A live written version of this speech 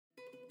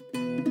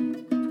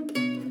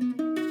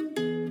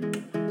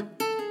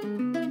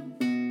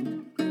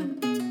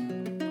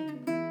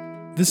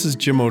This is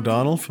Jim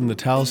O'Donnell from the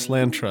Taos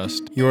Land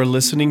Trust. You are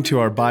listening to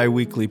our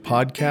bi-weekly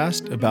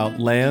podcast about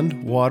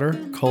land, water,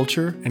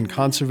 culture, and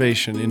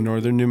conservation in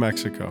northern New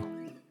Mexico.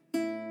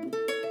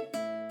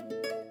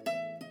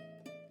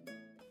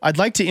 I'd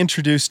like to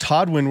introduce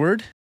Todd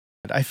Wynward.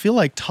 I feel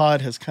like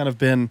Todd has kind of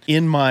been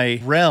in my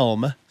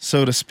realm,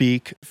 so to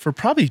speak, for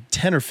probably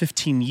 10 or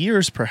 15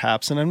 years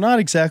perhaps, and I'm not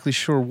exactly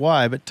sure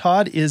why, but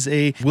Todd is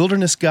a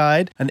wilderness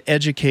guide, an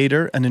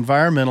educator, an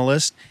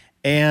environmentalist,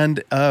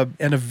 and a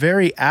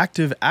very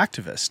active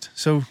activist.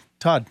 So,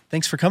 Todd,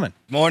 thanks for coming.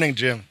 Morning,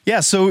 Jim.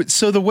 Yeah, so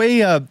the way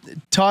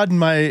Todd and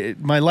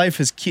my life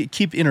has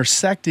keep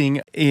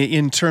intersecting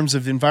in terms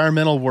of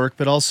environmental work,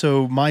 but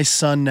also my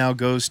son now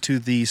goes to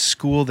the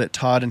school that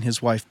Todd and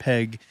his wife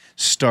Peg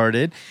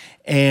started,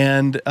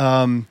 and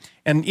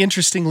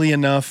interestingly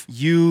enough,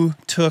 you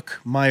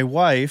took my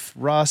wife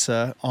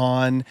Rasa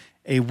on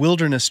a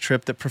wilderness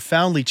trip that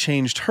profoundly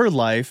changed her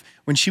life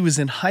when she was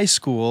in high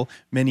school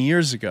many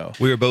years ago.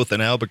 We were both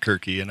in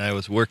Albuquerque, and I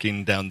was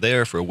working down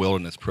there for a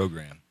wilderness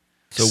program.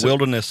 So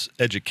wilderness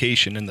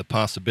education and the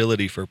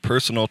possibility for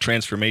personal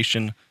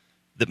transformation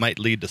that might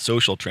lead to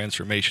social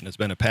transformation has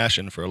been a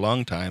passion for a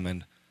long time,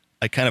 and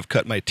I kind of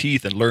cut my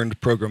teeth and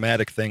learned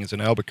programmatic things in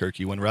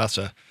Albuquerque when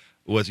Rasa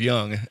was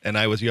young and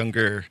I was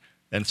younger,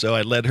 and so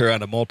I led her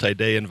on a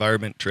multi-day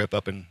environment trip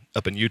up in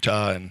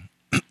Utah and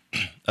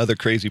other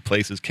crazy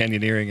places,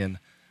 canyoneering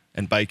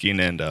and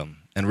biking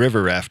and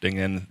river rafting,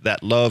 and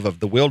that love of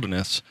the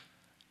wilderness.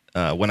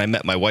 When I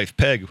met my wife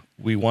Peg,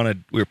 we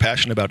were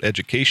passionate about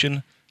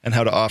education and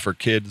how to offer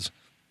kids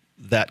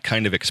that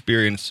kind of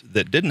experience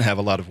that didn't have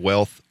a lot of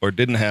wealth or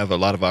didn't have a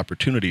lot of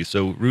opportunities.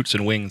 So Roots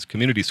and Wings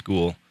Community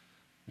School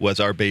was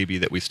our baby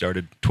that we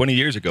started 20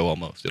 years ago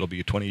almost. It'll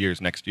be 20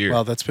 years next year.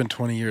 Wow, that's been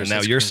 20 years. And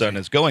now your son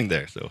is going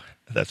there, so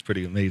that's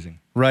pretty amazing.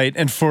 Right,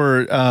 and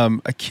for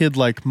a kid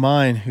like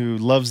mine who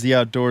loves the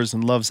outdoors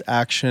and loves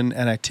action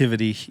and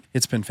activity,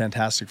 it's been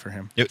fantastic for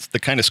him. It's the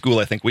kind of school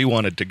I think we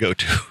wanted to go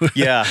to.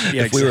 Yeah, if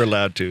exactly. we were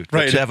allowed to.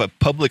 Right. To have a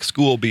public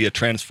school be a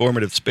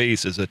transformative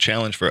space is a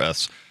challenge for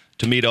us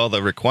to meet all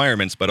the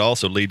requirements, but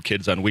also lead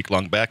kids on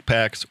week-long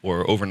backpacks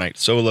or overnight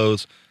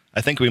solos. I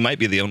think we might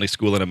be the only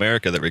school in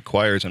America that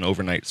requires an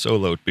overnight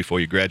solo before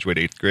you graduate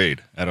 8th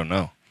grade. I don't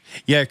know.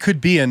 Yeah, it could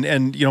be,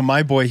 and you know,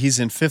 my boy, he's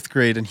in 5th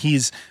grade, and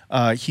he's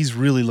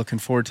really looking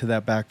forward to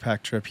that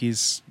backpack trip.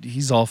 He's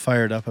all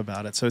fired up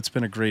about it, so it's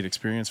been a great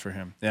experience for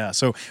him. Yeah,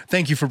 so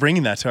thank you for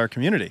bringing that to our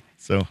community.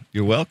 So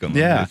you're welcome.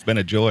 Yeah, it's been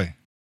a joy.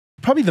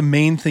 Probably the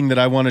main thing that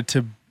I wanted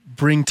to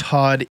bring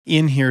Todd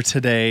in here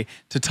today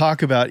to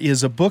talk about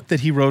is a book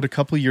that he wrote a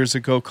couple years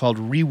ago called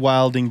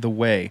Rewilding the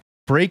Way.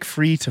 Break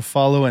free to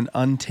follow an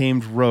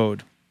untamed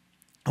road.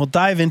 We'll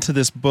dive into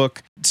this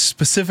book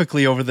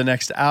specifically over the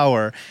next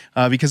hour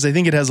because I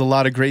think it has a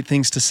lot of great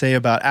things to say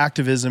about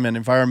activism and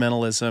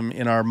environmentalism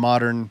in our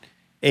modern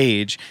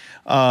age.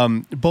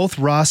 Both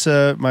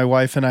Rasa, my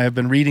wife, and I have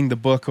been reading the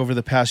book over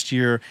the past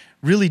year,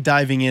 really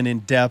diving in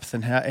depth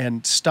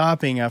and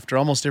stopping after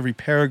almost every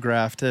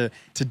paragraph to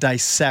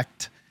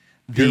dissect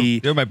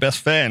You're my best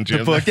fan, Jim.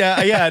 The book.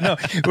 Yeah, no.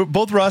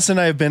 Both Ross and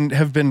I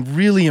have been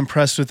really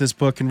impressed with this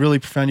book and really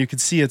profound. You can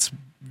see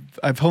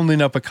I'm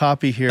holding up a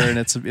copy here, and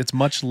it's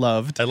much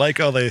loved. I like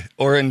all the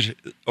orange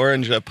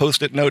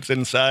Post-it notes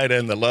inside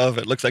and the love.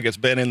 It looks like it's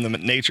been in the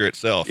nature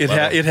itself. It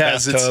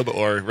has. Bathtub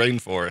or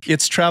rainforest.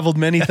 It's traveled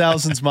many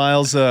thousands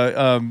miles,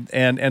 and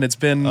it's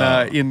been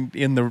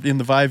in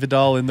the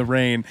Vividal in the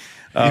rain.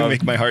 You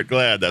make my heart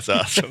glad. That's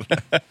awesome.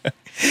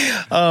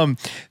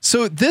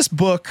 So this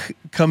book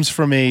comes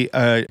from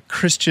a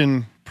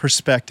Christian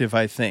perspective,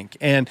 I think,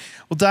 and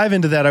we'll dive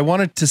into that. I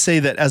wanted to say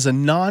that as a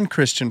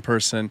non-Christian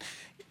person,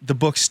 the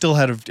book still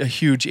had a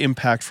huge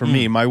impact for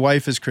me. My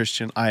wife is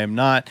Christian. I am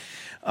not.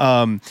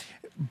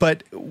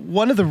 But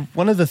one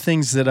of the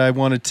things that I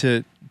wanted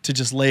to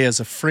just lay as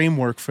a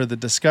framework for the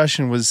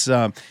discussion was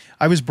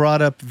I was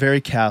brought up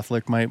very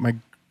Catholic. My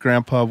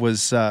grandpa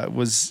was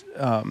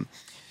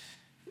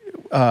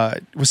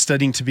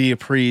studying to be a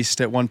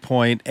priest at one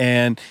point,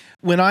 and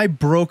when I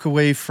broke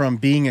away from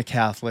being a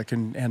Catholic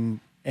and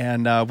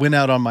went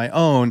out on my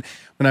own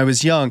when I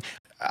was young,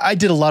 I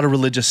did a lot of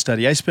religious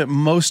study. I spent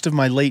most of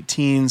my late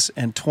teens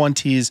and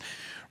 20s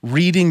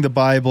reading the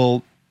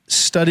Bible,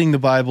 studying the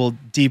Bible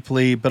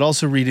deeply, but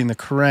also reading the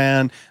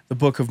Quran, the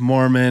Book of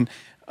Mormon,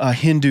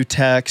 Hindu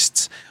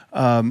texts,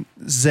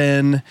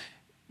 Zen,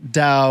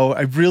 Tao.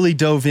 I really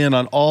dove in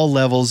on all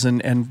levels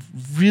and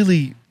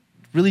really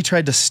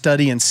tried to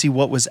study and see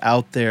what was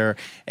out there.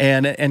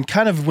 And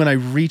kind of when I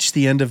reached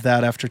the end of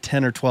that after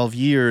 10 or 12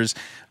 years,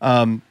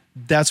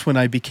 that's when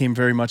I became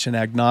very much an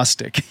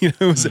agnostic. It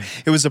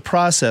was a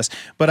process,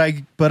 but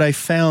I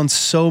found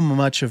so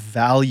much of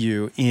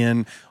value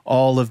in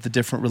all of the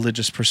different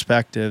religious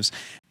perspectives.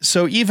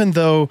 So even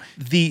though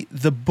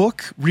the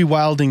book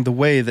Rewilding the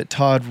Way that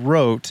Todd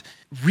wrote,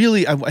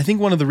 really, I think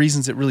one of the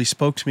reasons it really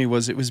spoke to me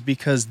was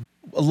because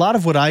a lot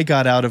of what I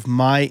got out of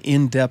my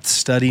in-depth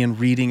study and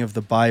reading of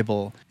the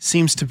Bible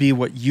seems to be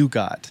what you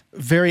got.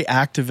 Very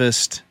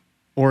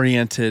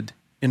activist-oriented,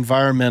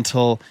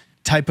 environmental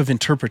type of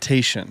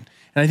interpretation.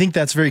 And I think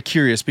that's very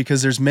curious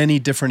because there's many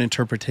different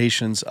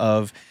interpretations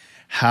of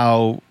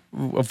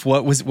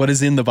what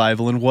is in the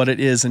Bible and what it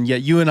is, and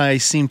yet you and I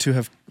seem to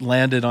have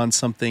landed on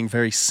something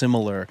very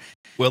similar.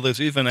 Well, there's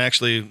even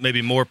actually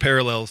maybe more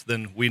parallels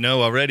than we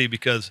know already,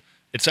 because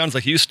it sounds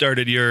like you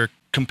started your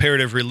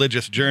comparative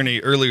religious journey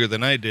earlier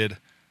than I did.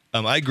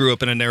 I grew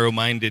up in a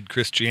narrow-minded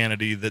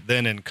Christianity that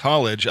then in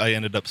college I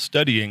ended up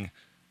studying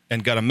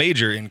and got a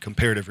major in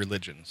comparative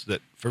religions.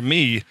 That for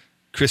me,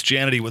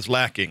 Christianity was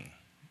lacking.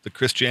 The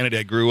Christianity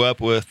I grew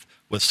up with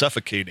was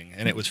suffocating,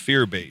 and it was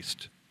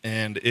fear-based,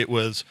 and it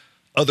was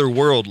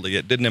otherworldly.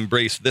 It didn't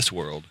embrace this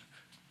world.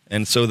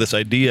 And so this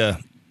idea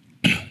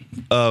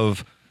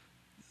of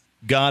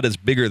God is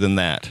bigger than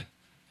that,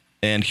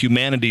 and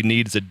humanity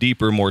needs a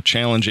deeper, more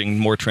challenging,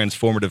 more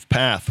transformative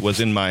path was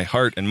in my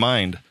heart and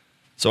mind.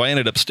 So I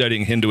ended up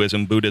studying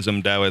Hinduism,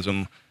 Buddhism,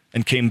 Taoism,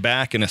 and came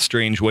back in a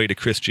strange way to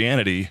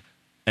Christianity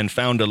and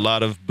found a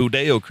lot of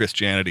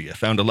Budeo-Christianity. I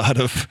found a lot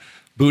of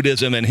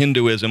Buddhism and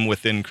Hinduism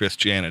within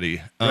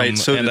Christianity. Right,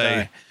 so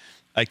did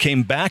I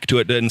came back to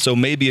it, and so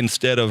maybe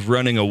instead of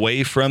running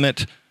away from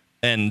it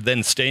and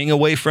then staying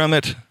away from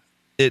it,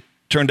 it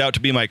turned out to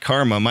be my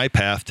karma, my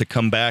path to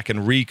come back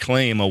and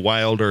reclaim a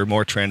wilder,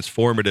 more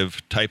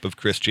transformative type of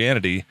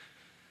Christianity.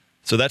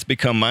 So that's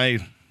become I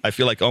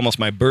feel like almost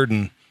my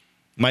burden.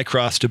 My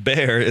cross to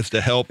bear is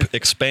to help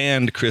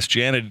expand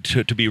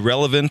Christianity to be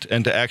relevant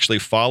and to actually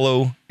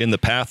follow in the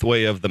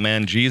pathway of the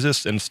man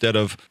Jesus instead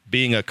of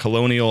being a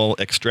colonial,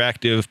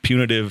 extractive,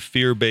 punitive,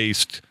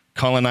 fear-based,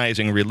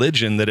 colonizing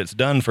religion that it's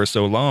done for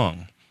so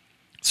long.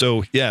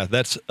 So, yeah,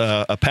 that's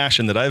a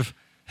passion that I've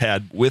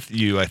had with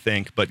you, I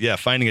think. But, yeah,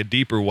 finding a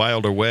deeper,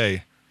 wilder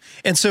way.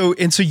 And so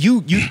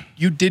you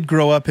did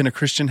grow up in a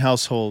Christian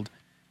household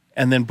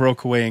and then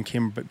broke away and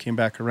came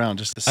back around.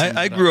 Just to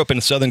I grew up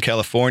in Southern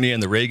California in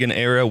the Reagan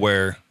era,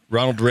 where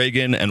Ronald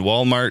Reagan and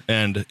Walmart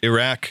and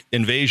Iraq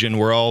invasion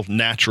were all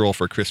natural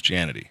for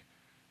Christianity,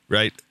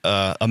 right?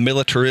 A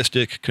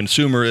militaristic,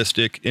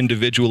 consumeristic,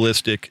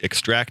 individualistic,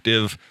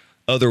 extractive,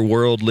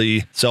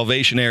 otherworldly,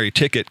 salvationary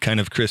ticket kind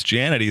of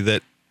Christianity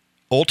that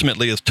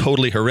ultimately is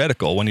totally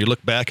heretical. When you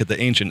look back at the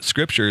ancient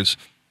scriptures,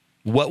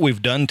 what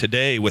we've done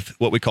today with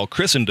what we call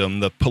Christendom,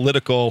 the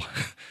political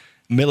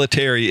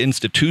military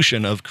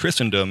institution of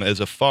Christendom, is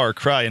a far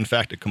cry, in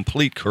fact, a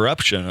complete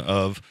corruption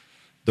of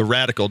the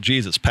radical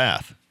Jesus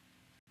path.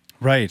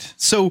 Right.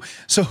 So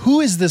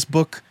who is this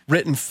book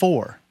written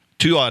for?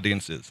 Two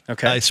audiences.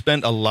 Okay. I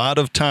spent a lot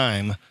of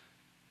time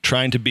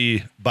trying to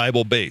be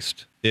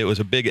Bible-based. It was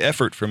a big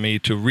effort for me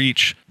to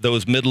reach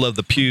those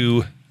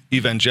middle-of-the-pew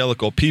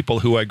evangelical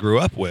people who I grew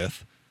up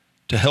with,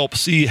 to help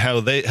see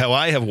how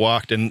I have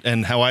walked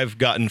and how I've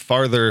gotten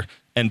farther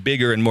and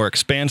bigger and more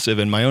expansive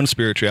in my own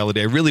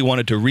spirituality. I really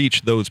wanted to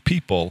reach those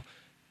people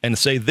and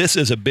say, this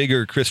is a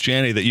bigger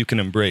Christianity that you can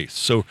embrace.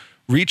 So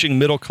reaching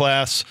middle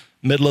class,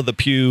 middle of the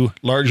pew,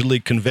 largely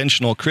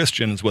conventional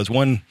Christians was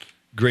one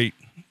great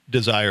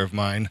desire of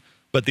mine.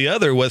 But the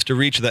other was to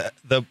reach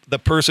the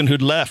person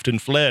who'd left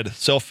and fled,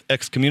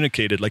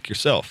 self-excommunicated like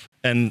yourself.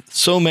 And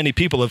so many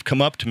people have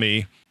come up to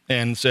me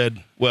and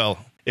said,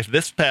 well, if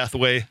this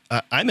pathway,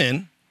 I'm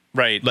in.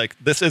 Right.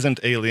 Like, this isn't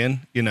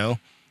alien, you know?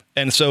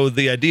 And so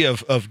the idea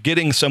of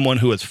getting someone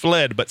who has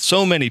fled, but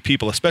so many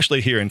people, especially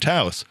here in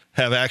Taos,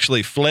 have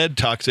actually fled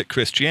toxic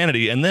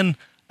Christianity and then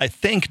I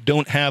think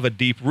don't have a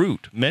deep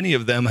root. Many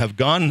of them have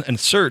gone and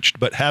searched,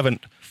 but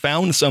haven't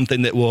found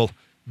something that will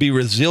be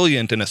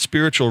resilient in a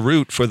spiritual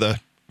root for the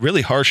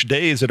really harsh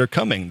days that are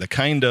coming, the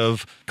kind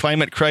of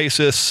climate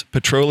crisis,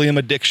 petroleum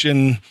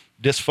addiction,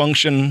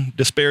 dysfunction,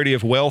 disparity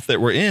of wealth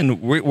that we're in.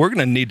 We're going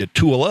to need to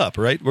tool up,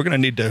 right? We're going to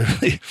need to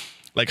really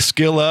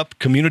skill up,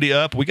 community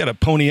up. We got to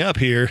pony up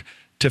here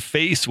to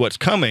face what's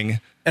coming.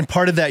 And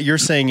part of that you're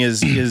saying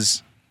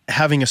is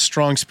having a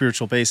strong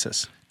spiritual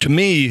basis. To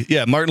me,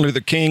 yeah, Martin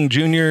Luther King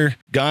Jr.,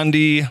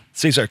 Gandhi,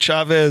 Cesar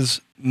Chavez,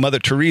 Mother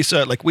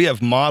Teresa, we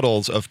have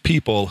models of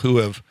people who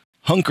have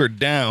hunkered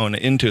down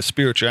into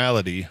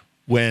spirituality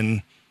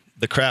when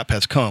the crap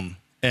has come.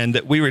 And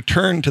that we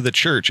return to the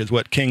church is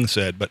what King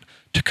said, but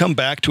to come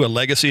back to a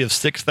legacy of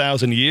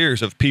 6,000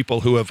 years of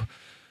people who have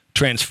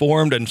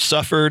transformed and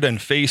suffered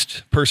and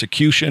faced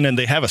persecution, and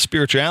they have a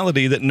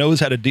spirituality that knows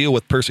how to deal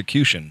with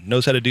persecution,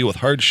 knows how to deal with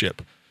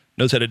hardship,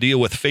 knows how to deal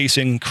with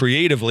facing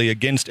creatively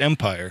against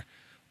empire.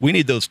 We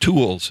need those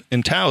tools.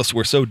 In Taos,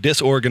 we're so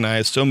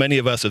disorganized. So many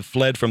of us have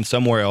fled from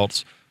somewhere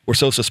else. We're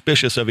so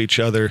suspicious of each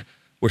other.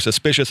 We're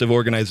suspicious of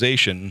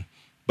organization.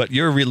 But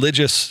your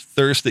religious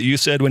thirst that you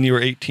said when you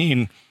were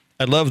 18,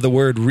 I love the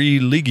word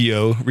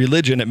religio,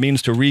 religion. It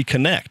means to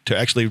reconnect, to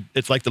actually,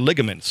 it's like the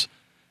ligaments.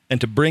 And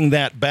to bring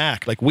that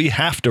back, we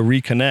have to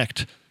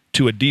reconnect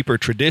to a deeper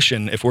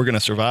tradition if we're going to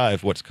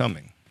survive what's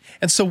coming.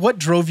 And so what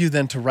drove you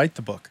then to write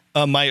the book?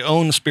 My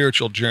own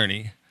spiritual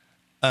journey.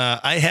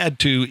 I had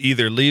to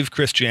either leave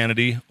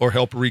Christianity or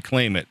help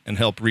reclaim it and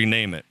help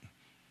rename it.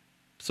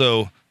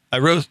 So I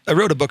wrote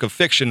a book of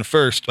fiction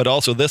first, but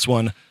also this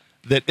one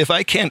that if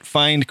I can't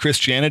find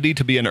Christianity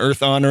to be an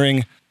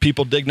earth-honoring,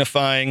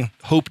 people-dignifying,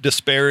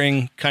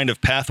 hope-despairing kind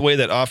of pathway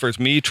that offers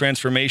me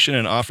transformation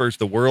and offers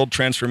the world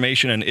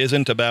transformation and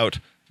isn't about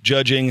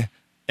judging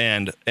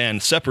and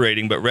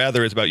separating, but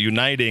rather is about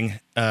uniting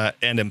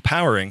and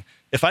empowering,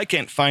 if I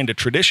can't find a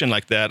tradition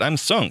like that, I'm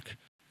sunk.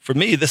 For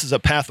me, this is a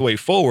pathway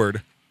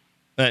forward.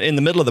 In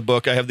the middle of the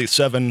book, I have these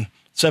seven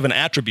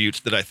attributes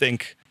that I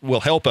think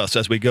will help us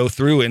as we go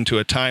through into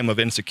a time of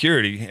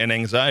insecurity and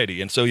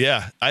anxiety. And so,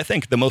 yeah, I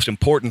think the most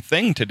important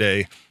thing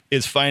today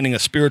is finding a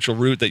spiritual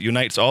root that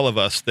unites all of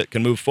us that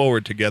can move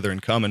forward together in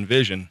common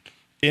vision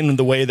in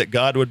the way that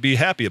God would be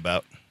happy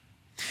about.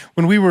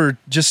 When we were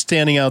just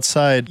standing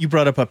outside, you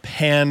brought up a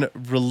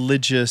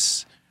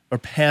pan-religious or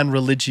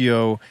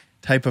pan-religio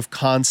type of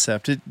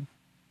concept.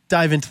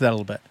 Dive into that a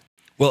little bit.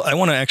 Well, I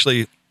want to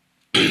actually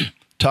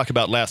talk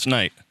about last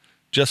night.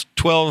 Just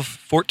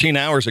 14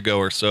 hours ago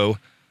or so,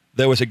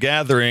 there was a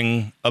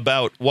gathering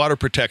about water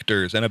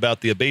protectors and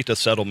about the Abeta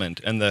settlement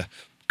and the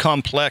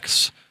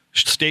complex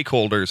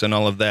stakeholders and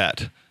all of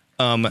that.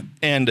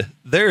 And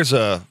there's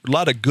a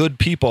lot of good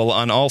people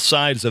on all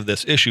sides of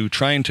this issue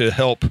trying to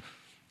help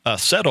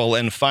settle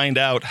and find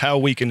out how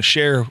we can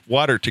share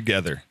water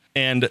together.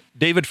 And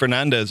David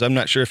Fernandez, I'm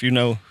not sure if you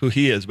know who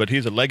he is, but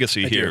he's a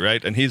legacy here,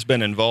 right? And he's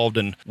been involved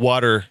in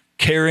water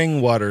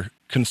caring, water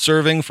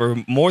conserving for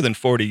more than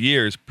 40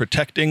 years,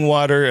 protecting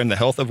water and the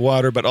health of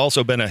water, but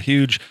also been a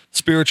huge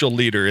spiritual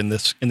leader in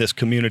this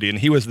community. And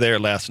he was there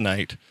last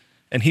night.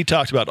 And he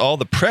talked about all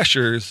the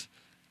pressures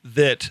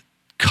that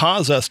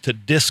cause us to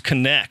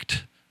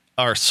disconnect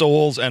our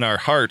souls and our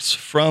hearts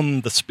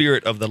from the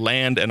spirit of the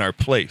land and our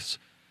place.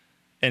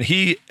 And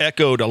he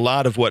echoed a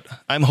lot of what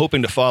I'm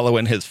hoping to follow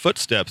in his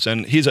footsteps.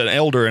 And he's an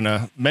elder and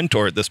a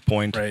mentor at this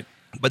point. Right.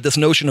 But this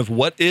notion of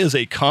what is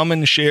a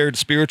common shared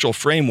spiritual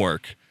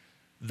framework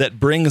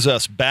that brings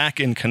us back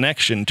in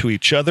connection to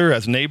each other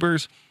as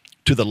neighbors,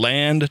 to the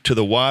land, to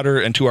the water,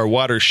 and to our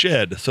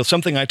watershed. So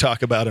something I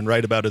talk about and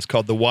write about is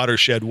called the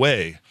watershed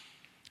way,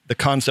 the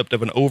concept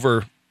of an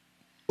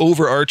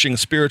overarching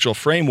spiritual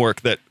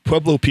framework that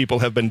Pueblo people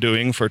have been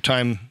doing for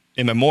time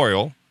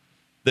immemorial,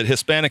 that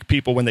Hispanic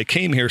people, when they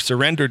came here,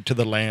 surrendered to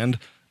the land,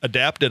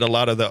 adapted a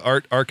lot of the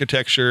art,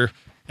 architecture,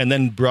 and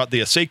then brought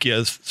the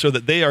acequias so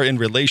that they are in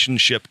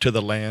relationship to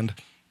the land.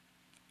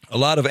 A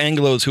lot of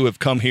Anglos who have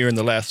come here in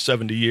the last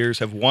 70 years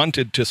have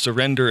wanted to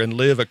surrender and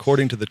live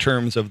according to the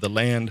terms of the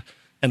land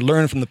and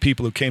learn from the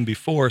people who came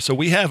before. So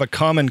we have a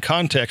common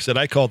context that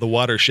I call the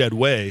watershed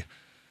way,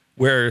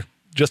 where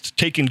just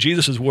taking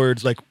Jesus'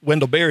 words, like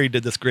Wendell Berry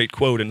did this great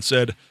quote and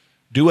said,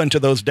 "Do unto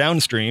those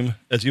downstream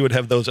as you would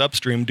have those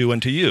upstream do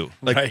unto you."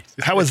 Like, right.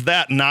 How is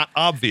that not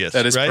obvious?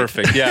 That is right?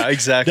 perfect. Yeah,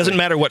 exactly. Doesn't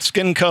matter what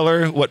skin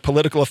color, what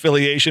political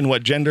affiliation,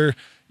 what gender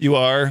you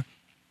are.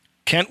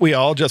 Can't we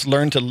all just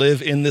learn to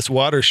live in this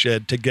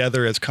watershed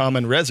together as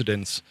common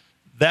residents?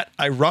 That,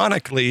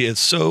 ironically, is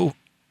so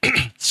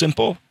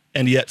simple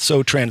and yet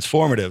so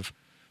transformative.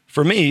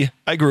 For me,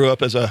 I grew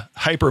up as a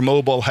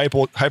hypermobile,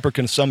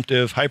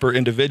 hyper-consumptive,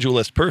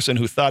 hyper-individualist person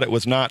who thought it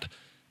was not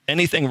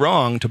anything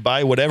wrong to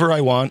buy whatever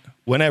I want,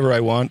 whenever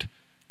I want,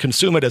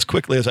 consume it as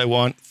quickly as I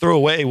want, throw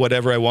away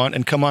whatever I want,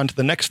 and come on to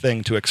the next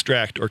thing to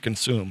extract or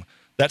consume.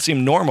 That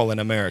seemed normal in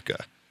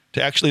America.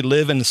 To actually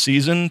live in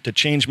season, to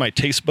change my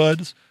taste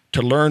buds,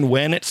 to learn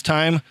when it's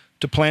time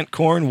to plant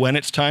corn, when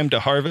it's time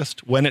to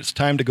harvest, when it's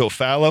time to go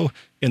fallow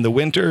in the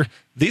winter.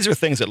 These are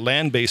things that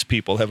land-based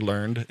people have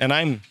learned, and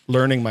I'm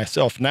learning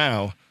myself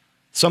now.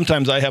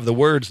 Sometimes I have the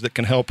words that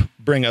can help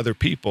bring other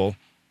people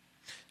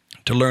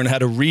to learn how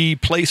to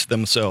replace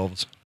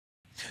themselves.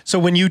 So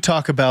when you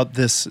talk about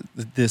this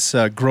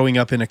growing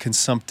up in a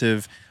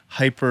consumptive,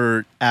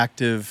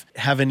 hyperactive,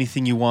 have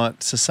anything you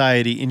want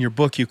society, in your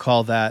book you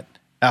call that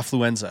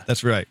affluenza.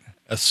 That's right.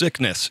 A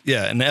sickness,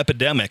 yeah, an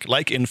epidemic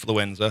like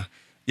influenza.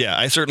 Yeah,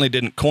 I certainly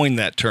didn't coin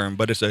that term,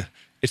 but it's a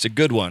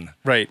good one.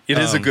 Right, it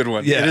is a good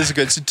one. Yeah. It is a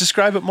good. So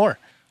describe it more.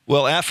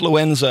 Well,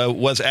 affluenza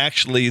was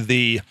actually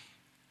the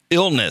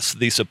illness,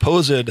 the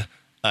supposed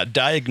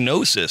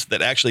diagnosis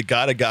that actually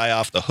got a guy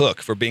off the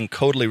hook for being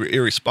totally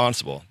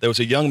irresponsible. There was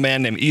a young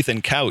man named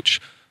Ethan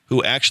Couch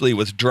who actually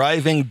was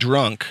driving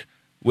drunk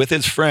with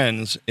his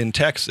friends in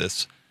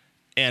Texas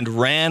and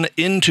ran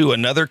into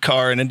another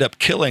car and ended up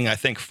killing, I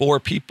think, 4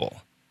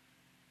 people.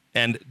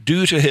 And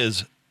due to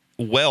his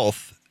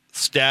wealth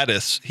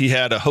status, he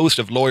had a host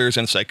of lawyers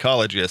and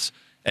psychologists,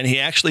 and he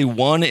actually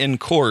won in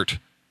court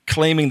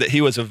claiming that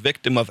he was a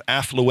victim of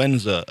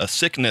affluenza, a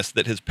sickness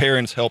that his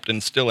parents helped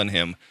instill in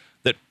him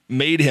that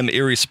made him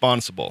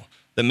irresponsible,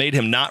 that made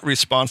him not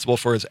responsible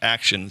for his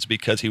actions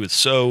because he was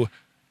so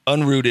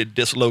unrooted,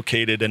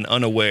 dislocated, and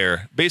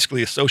unaware,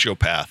 basically a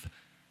sociopath.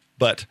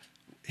 But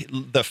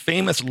the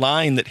famous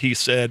line that he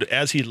said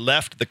as he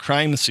left the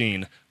crime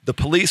scene, the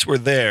police were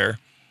there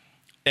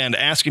and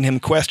asking him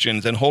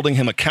questions and holding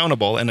him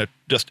accountable, and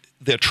just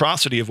the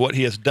atrocity of what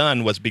he has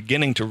done was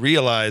beginning to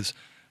realize,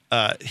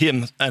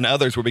 him and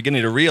others were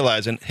beginning to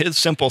realize, and his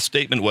simple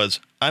statement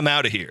was, "I'm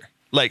out of here."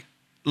 Like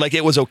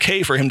it was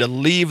okay for him to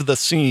leave the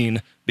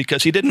scene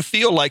because he didn't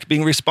feel like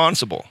being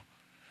responsible.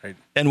 Right.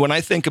 And when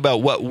I think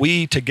about what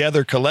we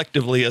together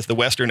collectively as the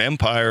Western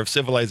Empire of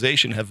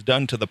civilization have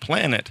done to the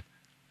planet,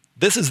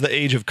 this is the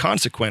age of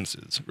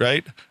consequences,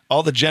 right?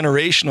 All the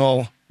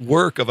generational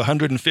work of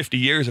 150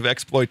 years of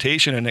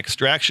exploitation and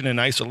extraction and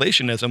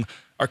isolationism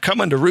are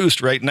coming to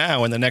roost right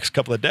now in the next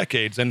couple of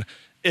decades. And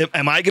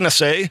am I going to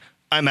say,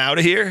 I'm out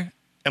of here?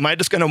 Am I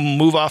just going to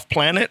move off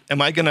planet?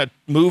 Am I going to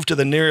move to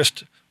the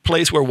nearest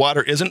place where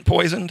water isn't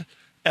poisoned?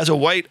 As a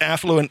white,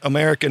 affluent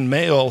American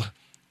male,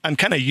 I'm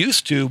kind of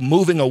used to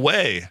moving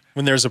away.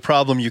 When there's a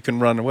problem, you can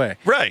run away.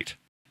 Right.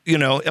 You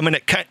know, I mean,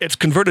 it's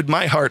converted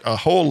my heart a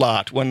whole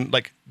lot when,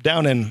 like,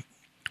 down in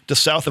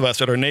just south of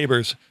us at our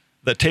neighbors,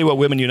 the Tewa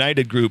Women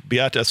United group,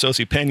 Beata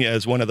Sosi Peña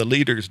is one of the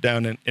leaders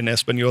down in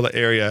Española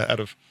area out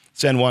of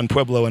San Juan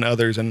Pueblo and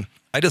others. And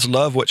I just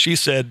love what she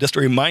said, just a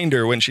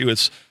reminder when she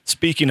was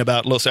speaking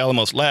about Los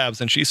Alamos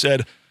Labs. And she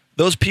said,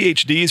 those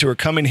PhDs who are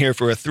coming here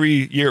for a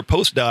 3-year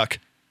postdoc,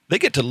 they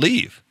get to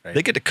leave. Right.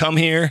 They get to come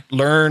here,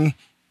 learn,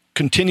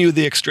 continue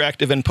the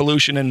extractive and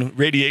pollution and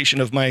radiation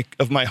of my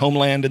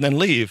homeland, and then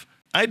leave.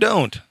 I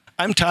don't.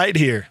 I'm tied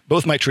here,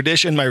 both my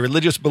tradition, my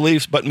religious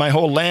beliefs, but my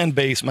whole land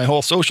base, my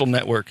whole social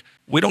network.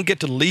 We don't get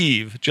to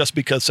leave just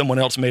because someone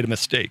else made a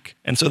mistake.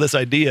 And so this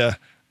idea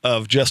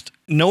of just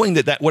knowing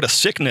that what a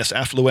sickness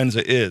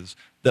affluenza is,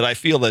 that I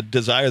feel a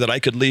desire that I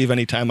could leave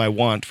anytime I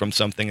want from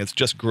something, is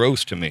just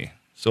gross to me.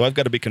 So I've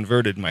got to be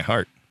converted in my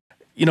heart.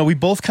 You know, we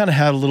both kind of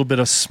had a little bit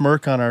of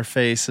smirk on our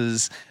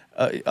faces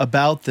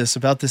about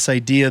this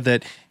idea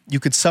that you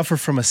could suffer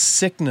from a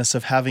sickness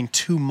of having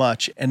too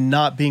much and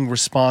not being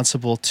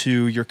responsible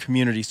to your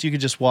community. So you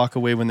could just walk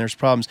away when there's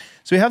problems.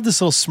 So we have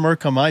this little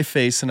smirk on my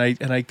face, and I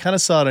kind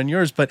of saw it on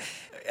yours. But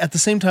at the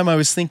same time, I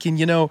was thinking,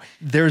 you know,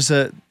 there's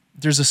a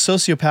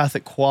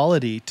sociopathic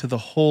quality to the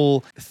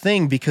whole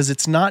thing, because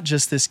it's not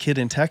just this kid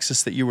in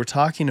Texas that you were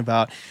talking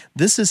about.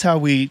 This is how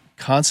we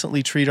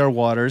constantly treat our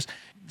waters.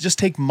 Just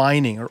take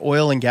mining or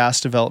oil and gas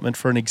development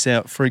for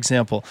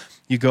example.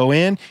 You go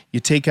in,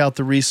 you take out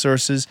the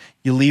resources,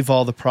 you leave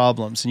all the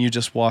problems, and you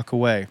just walk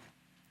away.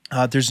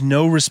 There's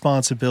no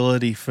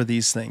responsibility for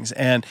these things.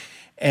 And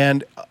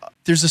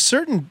there's a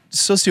certain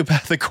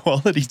sociopathic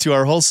quality to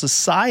our whole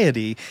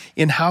society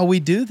in how we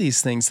do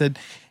these things. That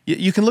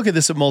you can look at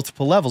this at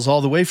multiple levels,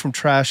 all the way from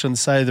trash on the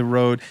side of the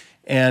road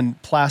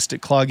and plastic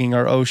clogging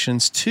our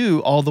oceans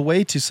to all the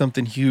way to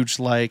something huge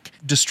like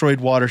destroyed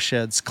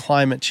watersheds,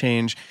 climate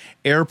change,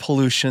 air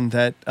pollution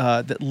that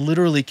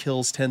literally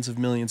kills tens of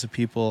millions of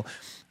people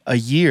a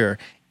year.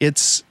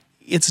 It's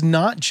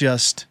not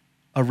just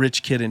a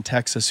rich kid in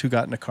Texas who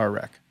got in a car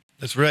wreck.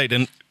 That's right.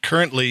 And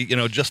currently, you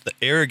know, just the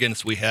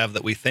arrogance we have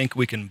that we think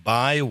we can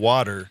buy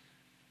water,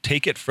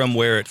 take it from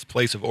where its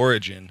place of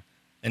origin,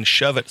 and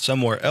shove it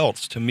somewhere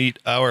else to meet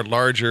our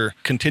larger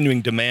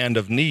continuing demand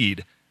of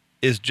need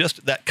is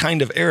just that kind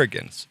of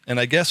arrogance. And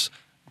I guess,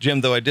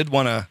 Jim, though, I don't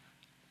want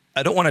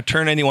to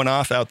turn anyone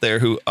off out there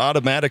who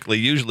automatically,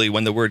 usually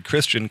when the word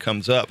Christian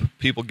comes up,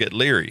 people get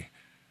leery.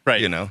 Right.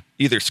 You know,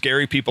 either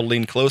scary people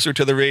lean closer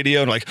to the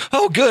radio and like,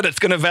 oh, good, it's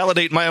going to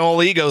validate my whole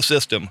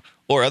ecosystem.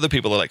 Or other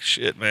people are like,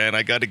 shit, man,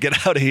 I got to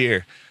get out of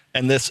here.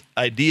 And this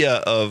idea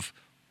of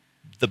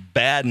the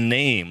bad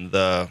name,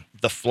 the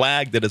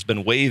flag that has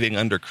been waving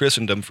under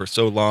Christendom for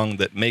so long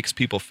that makes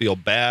people feel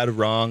bad,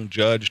 wrong,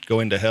 judged,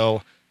 going to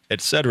hell,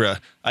 etc.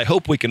 I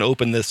hope we can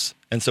open this.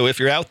 And so if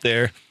you're out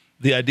there,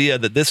 the idea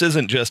that this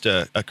isn't just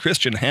a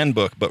Christian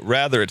handbook, but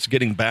rather it's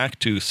getting back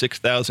to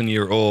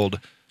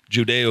 6,000-year-old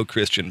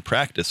Judeo-Christian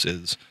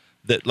practices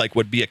that like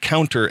would be a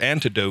counter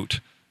antidote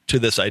to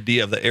this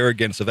idea of the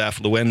arrogance of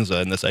affluenza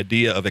and this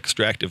idea of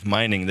extractive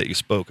mining that you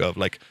spoke of.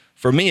 Like,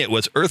 for me, it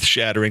was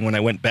earth-shattering when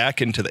I went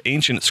back into the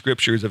ancient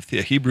scriptures of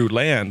the Hebrew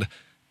land,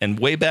 and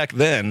way back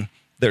then,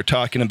 they're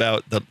talking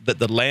about that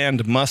the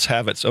land must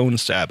have its own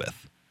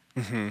Sabbath.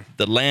 Mm-hmm.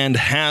 The land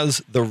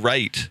has the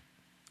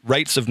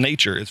rights of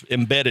nature is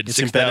embedded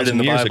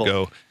 6,000 years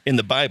ago in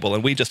the Bible,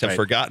 and we just have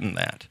forgotten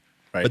that.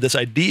 Right. But this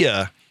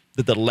idea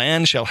that the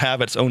land shall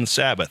have its own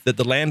Sabbath, that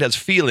the land has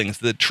feelings,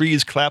 that the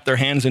trees clap their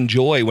hands in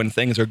joy when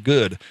things are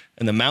good,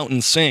 and the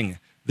mountains sing.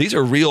 These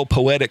are real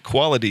poetic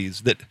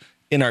qualities that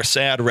in our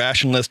sad,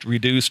 rationalist,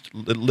 reduced,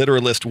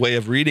 literalist way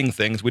of reading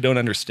things, we don't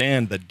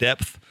understand the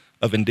depth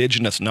of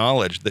indigenous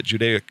knowledge that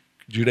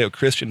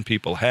Judeo-Christian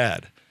people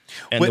had.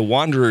 And the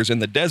wanderers in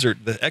the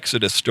desert, the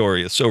Exodus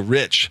story is so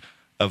rich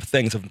of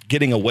things of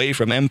getting away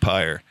from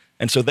empire.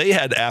 And so they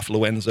had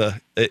affluenza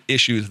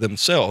issues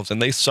themselves,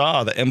 and they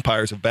saw the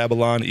empires of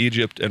Babylon,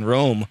 Egypt, and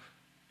Rome.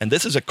 And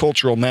this is a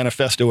cultural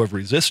manifesto of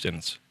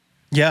resistance.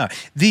 Yeah,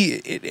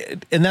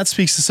 and that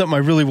speaks to something I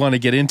really want to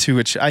get into,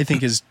 which I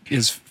think is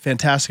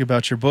fantastic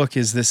about your book,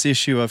 is this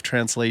issue of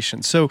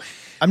translation. So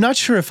I'm not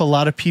sure if a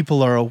lot of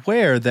people are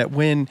aware that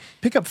when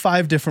pick up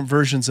 5 different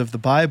versions of the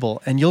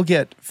Bible, and you'll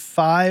get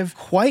 5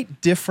 quite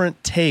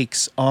different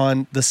takes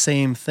on the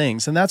same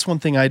things. And that's one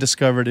thing I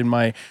discovered in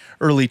my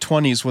early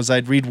 20s was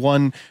I'd read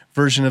one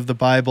version of the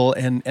Bible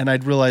and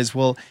I'd realize,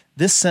 well,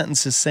 this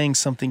sentence is saying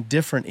something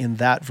different in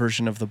that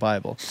version of the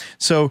Bible.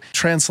 So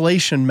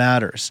translation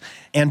matters.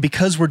 And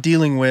because we're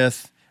dealing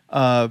with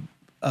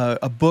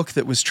a book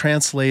that was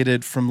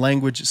translated from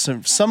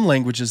some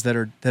languages that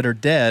are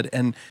dead,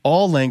 and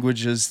all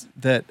languages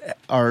that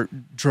are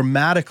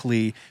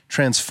dramatically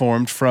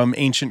transformed from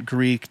ancient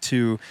Greek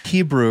to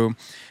Hebrew,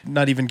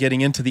 not even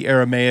getting into the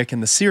Aramaic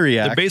and the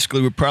Syriac. There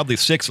basically were probably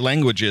 6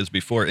 languages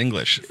before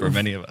English for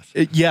many of us.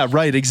 Yeah,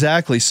 right,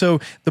 exactly. So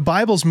the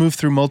Bible's moved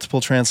through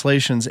multiple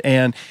translations,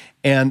 and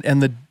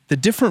the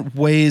different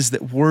ways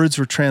that words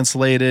were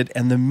translated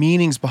and the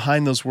meanings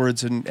behind those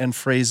words and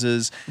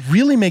phrases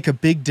really make a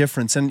big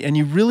difference. And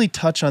you really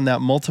touch on that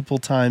multiple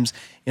times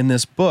in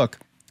this book.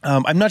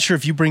 I'm not sure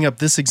if you bring up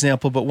this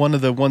example, but one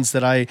of the ones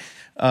that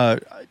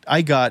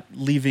I got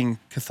leaving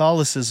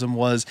Catholicism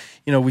was,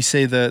 we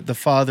say the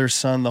Father,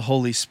 Son, the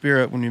Holy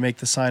Spirit when we make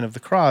the sign of the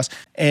cross.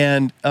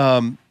 And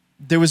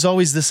there was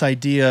always this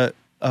idea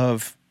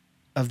of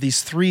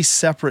these 3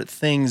 separate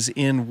things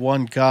in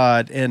one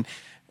God. And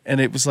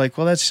it was like,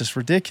 well, that's just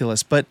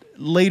ridiculous. But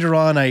later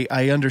on,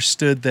 I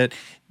understood that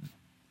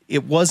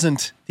it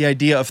wasn't the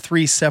idea of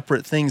 3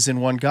 separate things in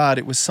one God.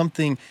 It was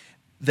something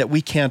that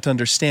we can't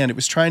understand. It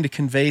was trying to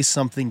convey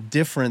something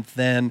different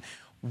than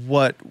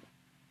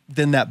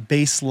that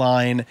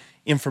baseline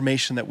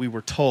information that we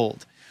were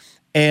told.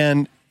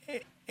 And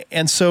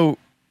so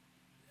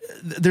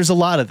there's a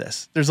lot of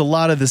this. There's a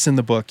lot of this in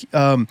the book.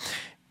 One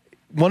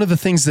of the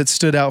things that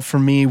stood out for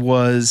me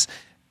was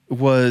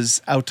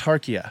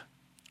autarkia.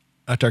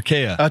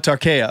 Autarkia.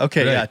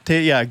 Okay, right.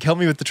 Yeah. Help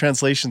me with the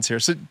translations here.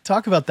 So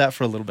talk about that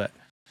for a little bit.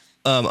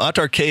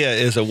 Autarkia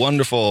is a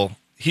wonderful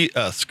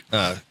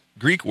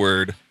Greek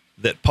word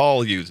that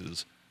Paul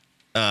uses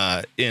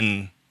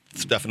in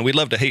stuff, and we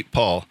love to hate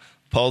Paul.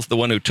 Paul's the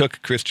one who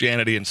took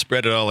Christianity and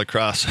spread it all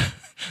across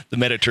the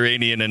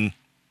Mediterranean and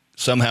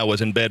somehow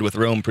was in bed with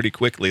Rome pretty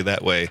quickly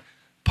that way.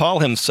 Paul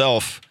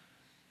himself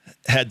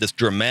had this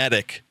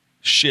dramatic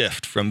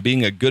shift from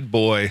being a good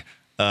boy,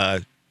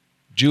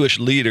 Jewish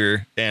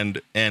leader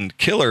and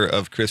killer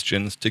of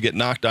Christians to get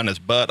knocked on his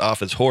butt off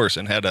his horse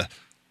and had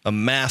a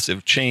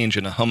massive change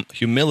in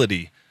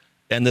humility.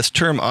 And this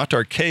term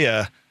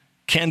autarkia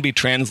can be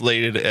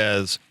translated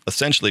as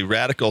essentially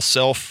radical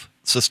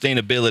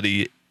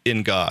self-sustainability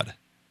in God.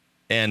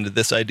 And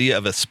this idea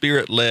of a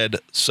spirit-led,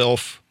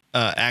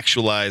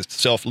 self-actualized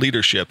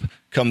self-leadership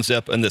comes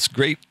up in this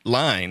great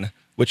line,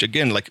 which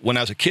again, like when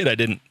I was a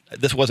kid,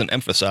 this wasn't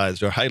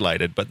emphasized or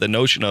highlighted, but the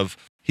notion of,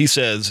 he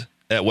says,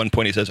 at one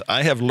point he says,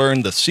 I have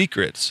learned the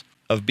secrets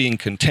of being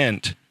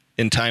content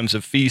in times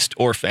of feast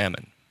or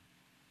famine.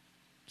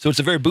 So it's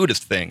a very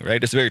Buddhist thing,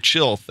 right? It's a very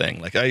chill thing.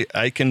 Like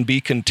I can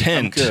be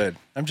content.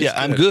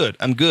 I'm good.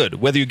 I'm good.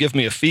 Whether you give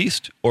me a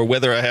feast or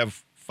whether I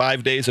have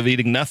 5 days of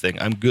eating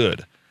nothing, I'm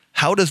good.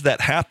 How does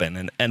that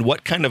happen? And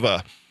what kind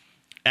of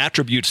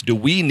attributes do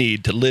we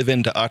need to live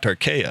into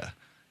autarkia?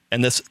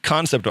 And this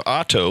concept of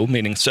auto,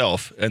 meaning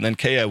self, and then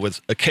kea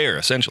was a care,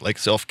 essentially, like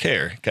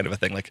self-care kind of a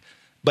thing.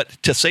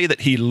 But to say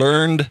that he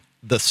learned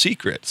the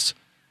secrets,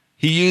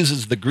 he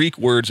uses the Greek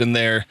words in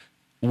there,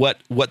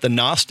 what the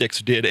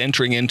Gnostics did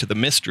entering into the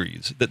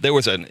mysteries, that there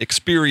was an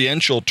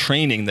experiential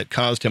training that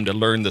caused him to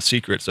learn the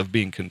secrets of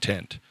being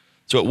content.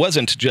 So it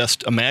wasn't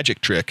just a magic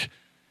trick.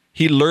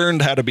 He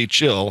learned how to be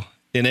chill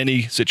in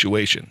any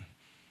situation.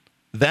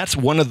 That's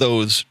one of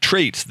those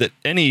traits that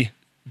any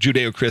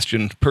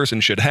Judeo-Christian person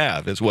should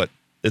have, is what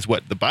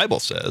the Bible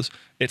says.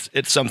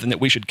 It's something that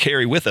we should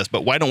carry with us.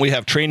 But why don't we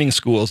have training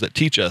schools that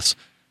teach us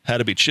how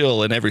to be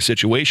chill in every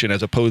situation,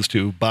 as opposed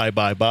to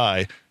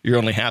bye, you're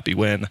only happy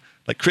when?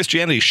 Like,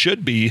 Christianity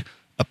should be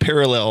a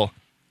parallel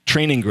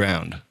training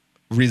ground,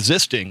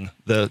 resisting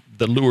the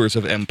lures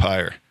of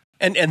empire.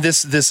 And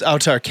this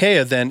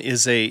autarkia then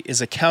is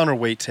a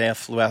counterweight to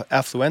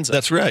affluenza.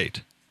 That's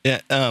right.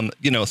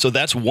 So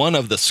that's one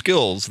of the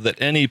skills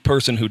that any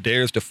person who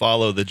dares to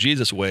follow the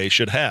Jesus way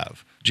should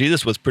have.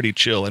 Jesus was pretty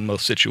chill in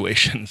most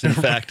situations, in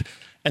fact.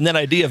 And that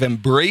idea of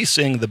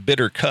embracing the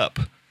bitter cup,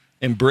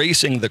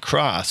 embracing the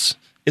cross,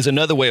 is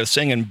another way of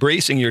saying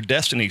embracing your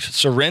destiny,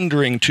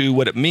 surrendering to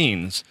what it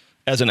means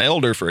as an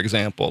elder, for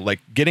example, like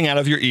getting out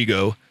of your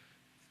ego,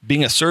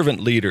 being a servant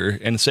leader,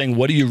 and saying,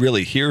 what are you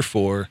really here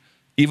for?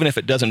 Even if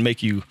it doesn't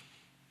make you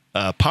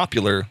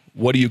popular,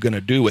 what are you going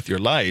to do with your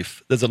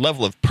life? There's a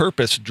level of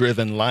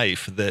purpose-driven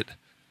life that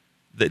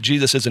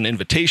Jesus is an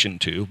invitation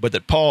to, but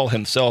that Paul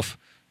himself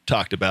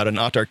talked about, and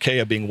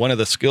autarkia being one of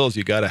the skills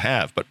you got to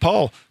have. But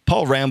Paul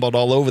rambled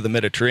all over the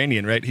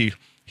Mediterranean, right?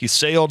 He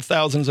sailed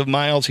thousands of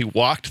miles. He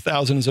walked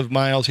thousands of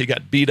miles. He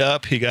got beat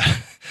up. He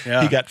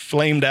got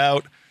flamed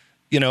out.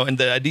 And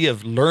the idea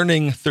of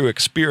learning through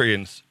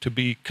experience to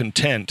be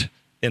content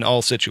in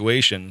all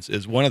situations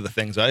is one of the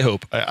things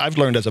I've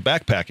learned as a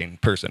backpacking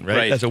person,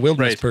 right? As a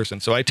wilderness person.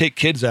 So I take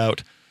kids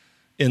out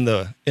in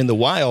the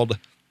wild.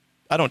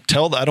 I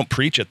don't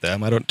preach at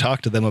them. I don't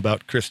talk to them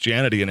about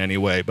Christianity in any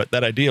way. But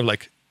that idea of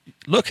like,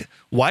 look,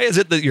 why is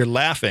it that you're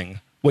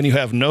laughing when you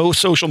have no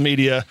social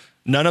media,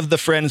 none of the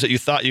friends that you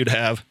thought you'd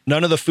have,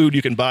 none of the food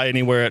you can buy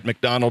anywhere at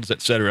McDonald's,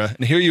 etc.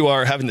 And here you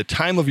are having the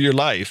time of your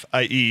life,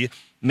 i.e.,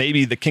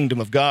 maybe the kingdom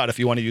of God, if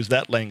you want to use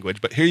that language.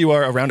 But here you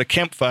are around a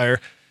campfire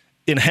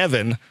in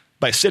heaven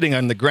by sitting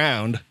on the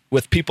ground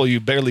with people you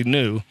barely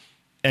knew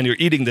and you're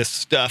eating this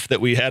stuff that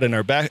we had in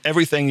our back,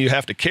 everything you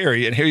have to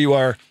carry, and here you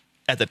are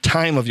at the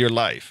time of your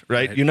life,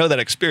 right? You know that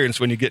experience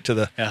when you get to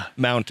the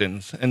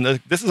mountains, and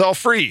this is all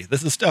free.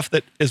 This is stuff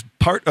that is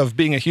part of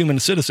being a human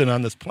citizen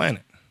on this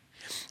planet.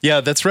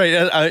 Yeah, that's right.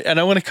 And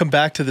I want to come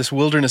back to this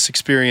wilderness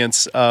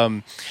experience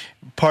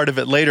part of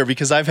it later,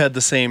 because I've had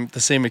the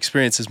same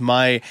experience. As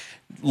my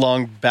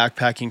long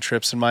backpacking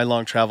trips and my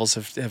long travels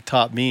have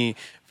taught me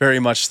very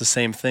much the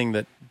same thing,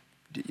 that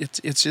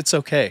it's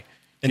okay.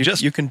 And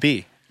you can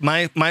be.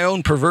 My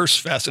own perverse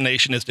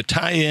fascination is to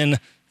tie in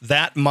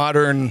that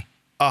modern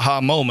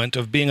aha moment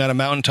of being on a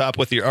mountaintop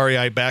with your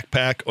REI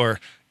backpack, or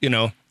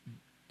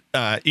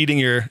eating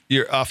your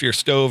off your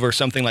stove or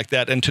something like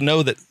that, and to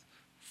know that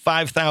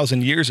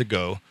 5,000 years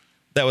ago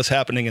that was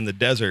happening in the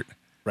desert,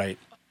 right?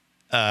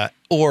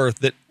 Or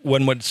that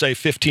one would say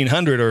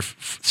 1,500 or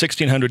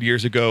 1,600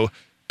 years ago,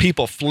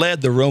 people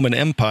fled the Roman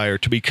Empire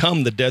to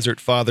become the desert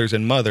fathers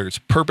and mothers,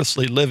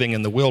 purposely living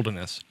in the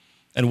wilderness.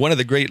 And one of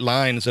the great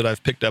lines that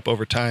I've picked up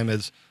over time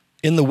is,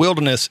 in the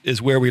wilderness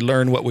is where we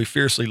learn what we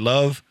fiercely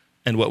love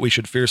and what we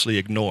should fiercely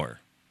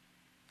ignore.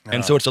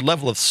 And so it's a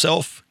level of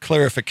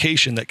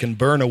self-clarification that can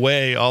burn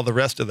away all the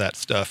rest of that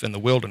stuff in the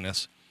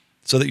wilderness,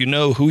 so that you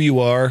know who you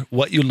are,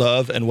 what you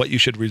love, and what you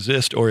should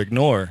resist or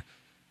ignore.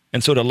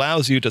 And so it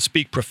allows you to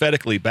speak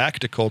prophetically back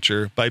to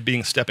culture by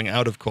stepping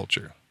out of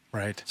culture.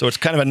 Right. So it's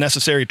kind of a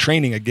necessary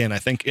training again. I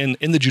think in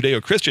the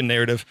Judeo-Christian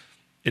narrative,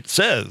 it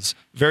says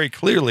very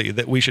clearly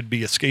that we should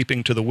be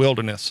escaping to the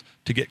wilderness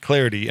to get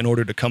clarity in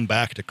order to come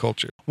back to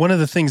culture. One of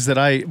the things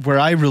where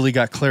I really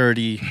got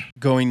clarity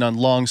going on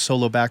long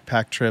solo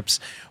backpack trips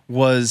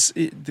was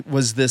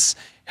this,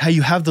 how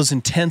you have those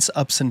intense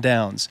ups and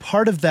downs.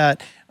 Part of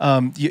that,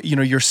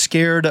 you're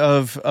scared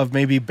of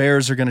maybe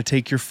bears are going to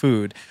take your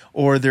food,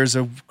 or there's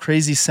a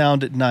crazy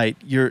sound at night.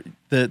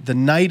 The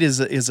night is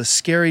a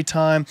scary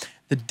time.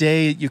 The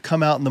day you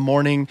come out in the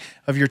morning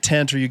of your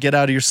tent, or you get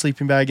out of your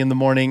sleeping bag in the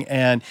morning,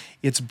 and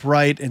it's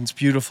bright and it's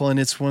beautiful, and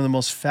it's one of the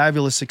most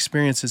fabulous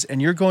experiences,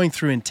 and you're going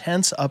through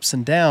intense ups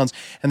and downs,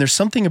 and there's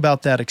something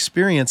about that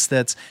experience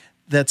that's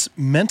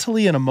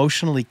mentally and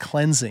emotionally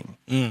cleansing.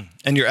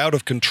 And you're out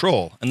of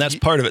control, and that's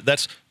part of it.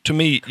 That's, to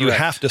me, correct. You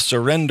have to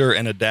surrender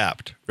and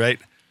adapt, right?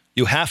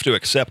 You have to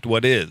accept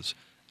what is,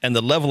 and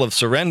the level of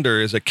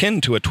surrender is akin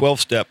to a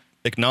 12-step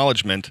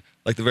acknowledgement,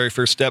 like the very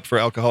first step for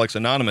Alcoholics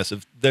Anonymous.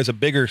 If there's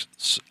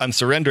I'm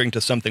surrendering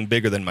to something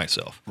bigger than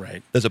myself.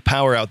 Right. There's a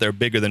power out there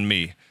bigger than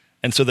me.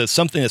 And so there's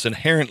something that's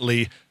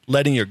inherently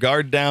letting your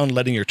guard down,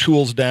 letting your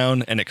tools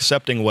down, and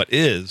accepting what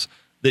is,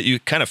 that you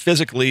kind of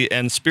physically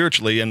and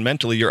spiritually and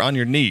mentally, you're on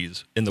your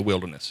knees in the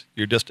wilderness.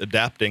 You're just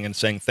adapting and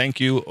saying, thank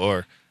you,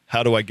 or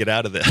how do I get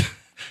out of this?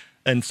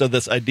 And so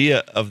this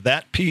idea of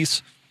that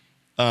piece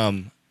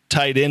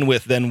tied in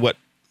with then what,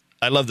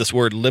 I love this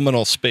word,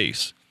 liminal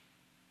space.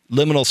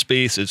 Liminal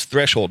space is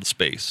threshold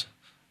space.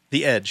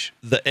 The edge.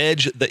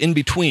 The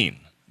in-between,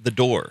 the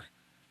door.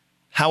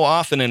 How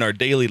often in our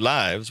daily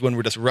lives, when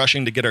we're just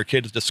rushing to get our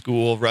kids to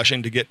school,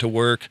 rushing to get to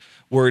work,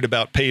 worried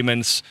about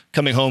payments,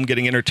 coming home,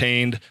 getting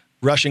entertained,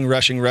 rushing,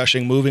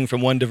 moving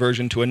from one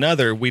diversion to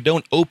another, we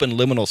don't open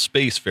liminal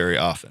space very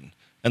often.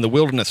 And the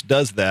wilderness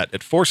does that.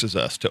 It forces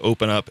us to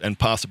open up and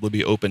possibly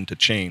be open to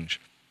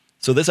change.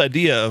 So this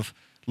idea of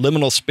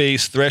liminal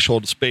space,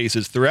 threshold space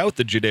is throughout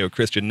the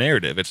Judeo-Christian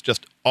narrative. It's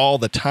just all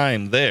the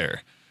time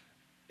there.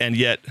 And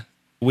yet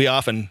we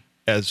often,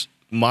 as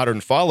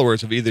modern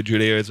followers of either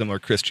Judaism or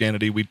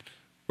Christianity, we're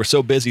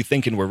so busy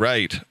thinking we're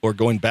right, or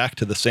going back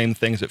to the same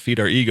things that feed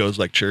our egos,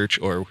 like church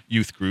or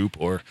youth group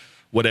or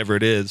whatever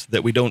it is,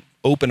 that we don't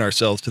open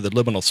ourselves to the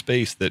liminal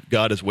space that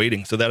God is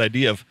waiting. So that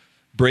idea of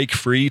break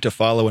free to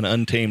follow an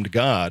untamed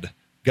God,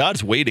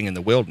 God's waiting in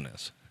the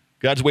wilderness.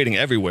 God's waiting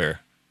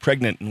everywhere,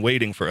 pregnant and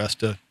waiting for us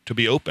to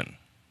be open.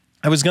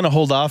 I was going to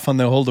hold off on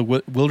the whole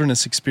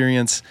wilderness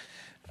experience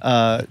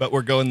but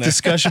we're going there.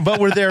 Discussion, but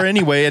we're there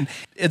anyway.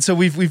 And so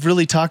we've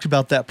really talked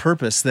about that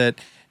purpose,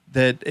 that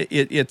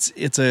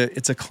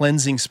it's a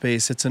cleansing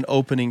space, it's an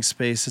opening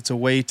space, it's a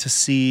way to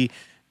see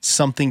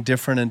something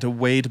different and a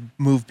way to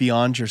move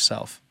beyond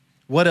yourself.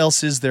 What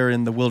else is there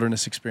in the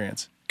wilderness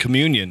experience?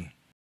 Communion,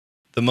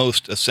 the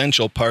most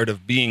essential part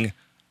of being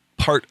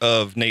part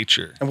of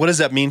nature. And what does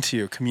that mean to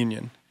you,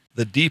 communion?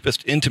 The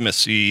deepest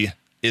intimacy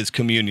is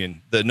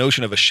communion, the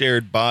notion of a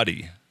shared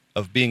body,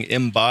 of being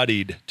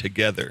embodied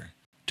together,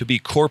 to be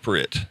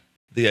corporate.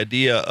 The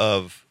idea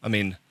of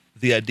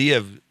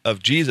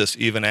Jesus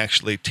even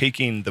actually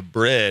taking the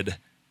bread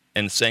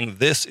and saying,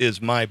 "This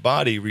is my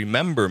body,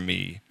 remember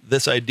me."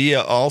 This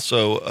idea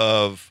also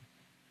of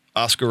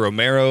Oscar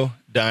Romero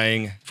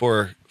dying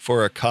for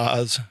a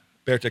cause,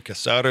 Berta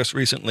Casares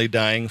recently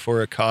dying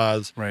for a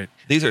cause. Right.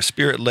 These are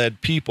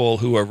spirit-led people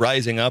who are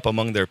rising up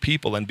among their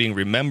people and being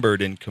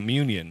remembered in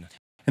communion.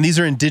 And these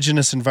are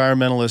indigenous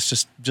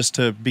environmentalists, just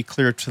to be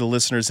clear to the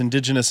listeners,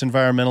 indigenous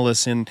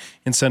environmentalists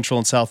in Central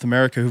and South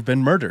America who've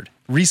been murdered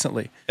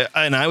recently.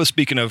 And I was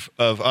speaking of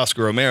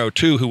Oscar Romero,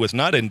 too, who was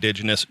not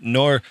indigenous,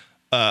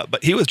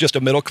 but he was just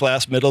a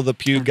middle-class,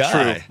 middle-of-the-pew guy.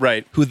 True,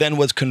 right. Who then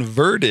was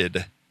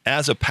converted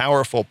as a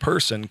powerful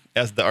person,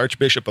 as the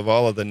archbishop of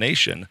all of the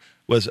nation,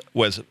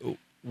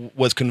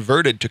 was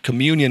converted to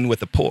communion with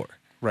the poor.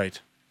 Right.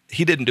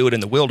 He didn't do it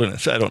in the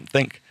wilderness, I don't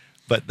think,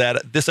 but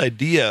this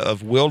idea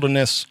of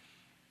wilderness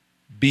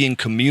being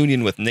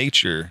communion with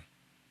nature.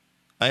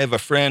 I have a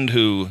friend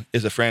who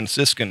is a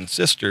Franciscan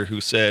sister who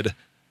said,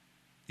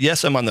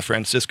 yes, I'm on the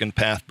Franciscan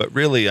path, but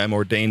really I'm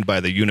ordained by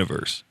the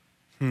universe.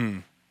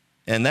 And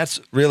that's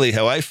really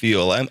how I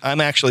feel.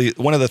 I'm actually,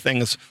 one of the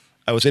things,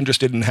 I was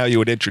interested in how you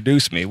would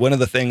introduce me. One of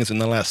the things in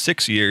the last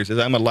 6 years is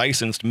I'm a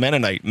licensed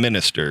Mennonite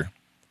minister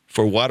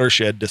for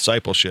watershed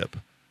discipleship.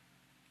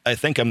 I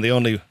think I'm the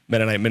only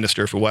Mennonite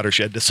minister for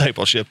watershed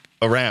discipleship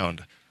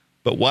around.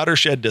 But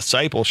watershed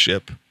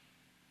discipleship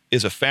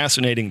is a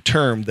fascinating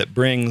term that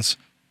brings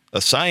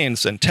a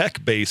science and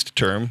tech-based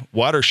term,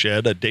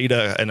 watershed, a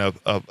data and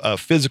a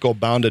physical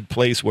bounded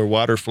place where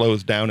water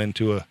flows down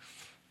into a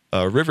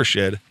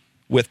rivershed,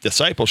 with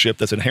discipleship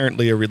that's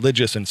inherently a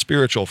religious and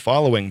spiritual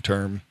following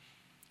term.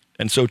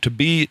 And so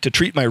to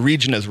treat my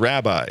region as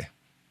rabbi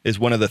is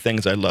one of the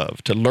things I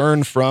love, to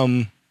learn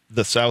from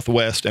the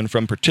Southwest and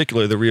from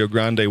particularly the Rio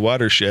Grande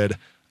watershed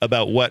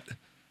about what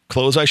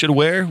clothes I should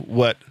wear,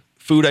 what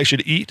food I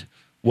should eat,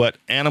 what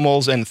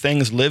animals and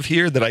things live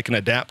here that I can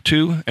adapt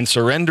to, and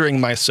surrendering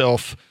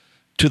myself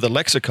to the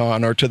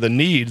lexicon or to the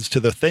needs, to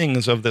the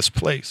things of this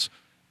place,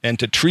 and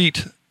to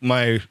treat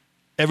my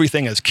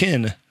everything as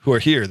kin who are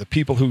here, the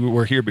people who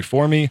were here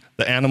before me,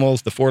 the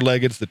animals, the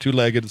four-leggeds, the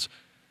two-leggeds.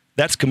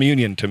 That's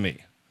communion to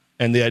me.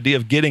 And the idea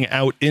of getting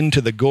out into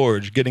the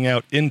gorge, getting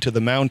out into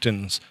the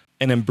mountains,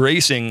 and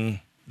embracing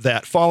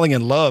that, falling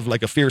in love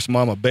like a fierce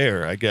mama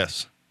bear, I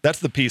guess. That's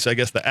the piece, I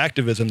guess, the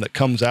activism that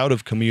comes out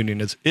of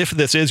communion is, if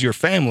this is your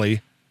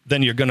family,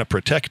 then you're going to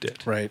protect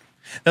it. Right.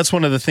 That's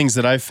one of the things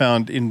that I've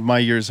found in my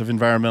years of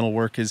environmental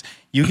work is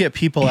you get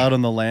people out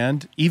on the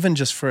land, even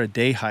just for a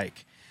day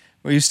hike.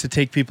 We used to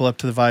take people up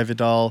to the Valle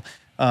Vidal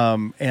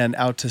and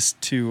out to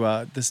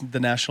the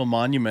National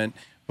Monument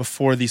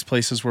before these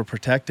places were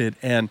protected,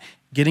 and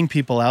getting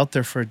people out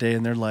there for a day,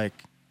 and they're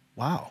like,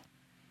 wow,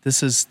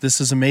 this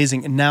is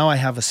amazing. And now I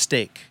have a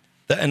stake.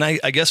 And I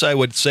guess I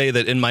would say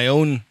that in my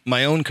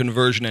own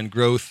conversion and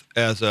growth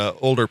as an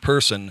older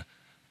person,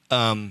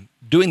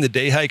 doing the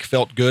day hike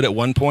felt good at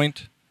one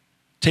point.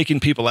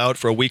 Taking people out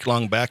for a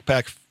week-long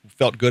backpack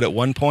felt good at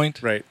one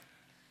point. Right.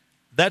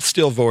 That's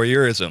still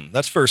voyeurism.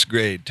 That's first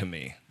grade to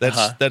me.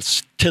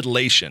 That's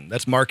titillation.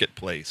 That's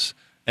marketplace.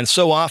 And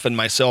so often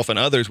myself and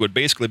others would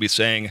basically be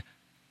saying,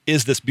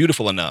 is this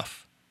beautiful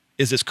enough?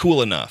 Is this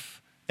cool enough?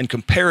 And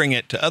comparing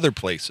it to other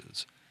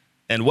places.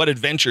 And what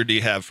adventure do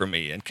you have for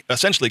me? And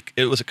essentially,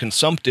 it was a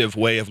consumptive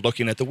way of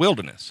looking at the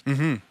wilderness.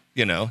 Mm-hmm.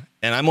 You know,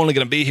 and I'm only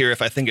going to be here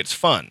if I think it's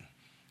fun.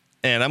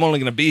 And I'm only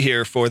going to be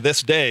here for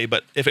this day,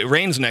 but if it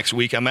rains next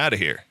week, I'm out of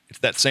here. It's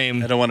that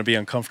same... I don't want to be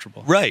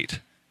uncomfortable. Right.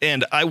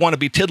 And I want to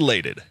be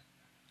titillated.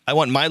 I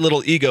want my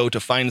little ego to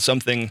find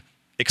something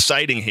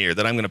exciting here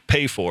that I'm going to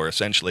pay for,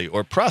 essentially,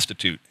 or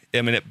prostitute.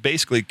 I mean, it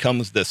basically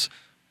comes this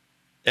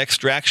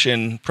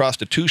extraction,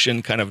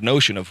 prostitution kind of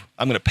notion of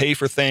I'm going to pay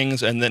for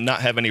things and then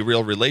not have any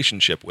real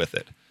relationship with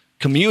it.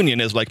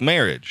 Communion is like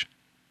marriage.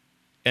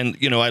 And,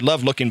 you know, I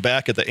love looking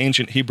back at the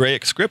ancient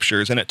Hebraic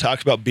scriptures, and it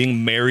talks about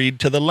being married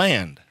to the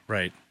land.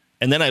 Right.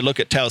 And then I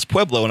look at Taos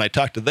Pueblo and I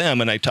talk to them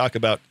and I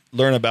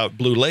learn about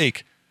Blue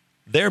Lake.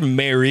 They're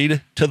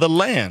married to the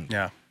land.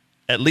 Yeah.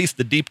 At least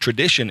the deep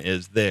tradition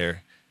is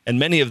there. And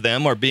many of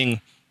them are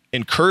being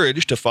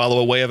encouraged to follow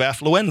a way of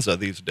affluenza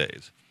these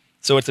days.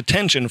 So it's a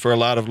tension for a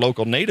lot of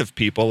local native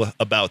people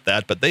about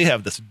that, but they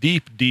have this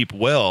deep, deep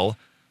well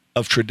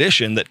of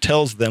tradition that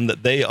tells them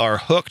that they are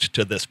hooked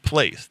to this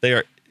place. They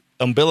are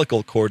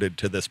umbilical corded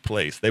to this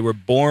place. They were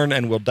born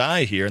and will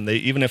die here, and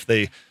even if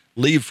they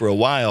leave for a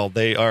while,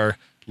 they are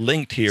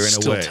linked here in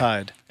Still a way. Still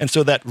tied. And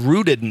so that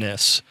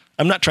rootedness,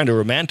 I'm not trying to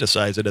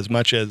romanticize it as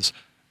much as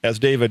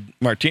David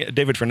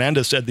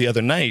Fernandez said the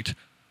other night,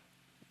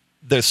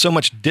 there's so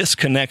much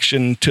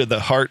disconnection to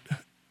the heart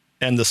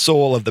and the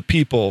soul of the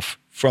people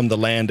from the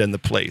land and the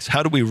place.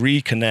 How do we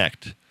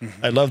reconnect?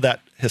 Mm-hmm. I love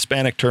that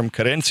Hispanic term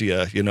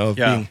carencia, you know, of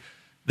being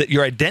that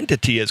your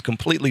identity is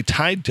completely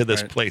tied to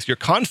this place. Your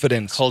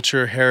confidence,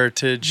 culture,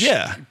 heritage,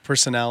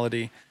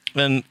 personality.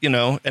 And, you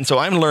know, and so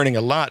I'm learning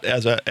a lot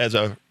as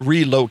a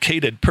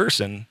relocated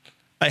person.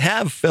 I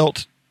have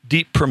felt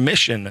deep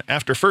permission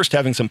after first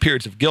having some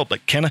periods of guilt.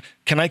 Like, can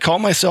I call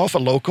myself a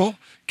local?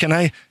 Can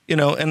I, you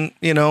know, and,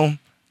 you know,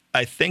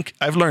 I think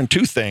I've learned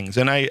two things,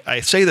 and I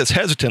say this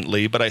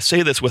hesitantly, but I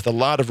say this with a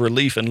lot of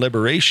relief and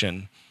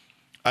liberation.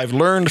 I've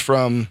learned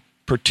from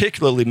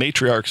particularly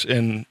matriarchs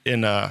in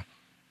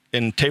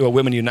Tewa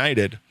Women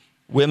United,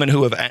 women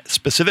who have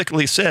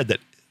specifically said that,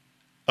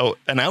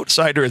 an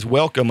outsider is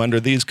welcome under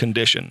these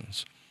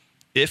conditions.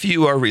 If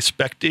you are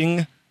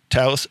respecting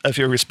Taos, if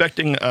you're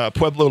respecting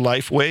Pueblo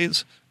life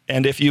ways,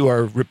 and if you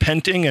are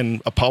repenting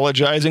and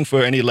apologizing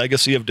for any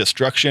legacy of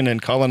destruction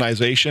and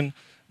colonization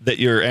that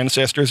your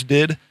ancestors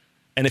did,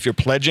 and if you're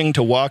pledging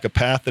to walk a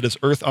path that is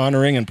earth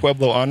honoring and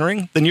Pueblo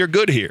honoring, then you're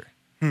good here.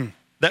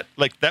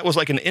 That was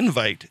like an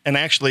invite. And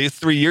actually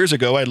 3 years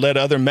ago, I led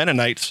other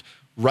Mennonites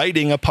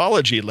writing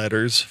apology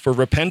letters for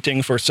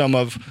repenting for some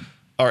of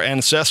our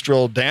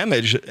ancestral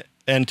damage,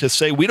 and to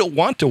say we don't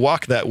want to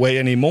walk that way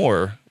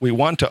anymore. We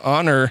want to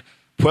honor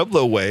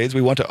Pueblo ways.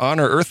 We want to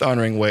honor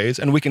earth-honoring ways,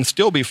 and we can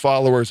still be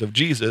followers of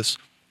Jesus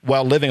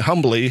while living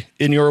humbly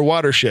in your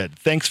watershed.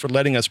 Thanks for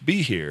letting us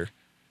be here.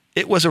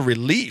 It was a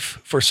relief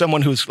for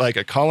someone who's like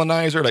a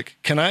colonizer. Like,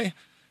 am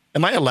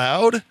I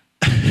allowed?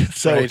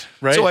 So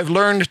I've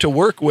learned to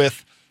work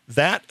with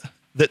that,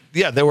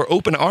 there were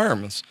open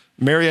arms.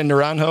 Maria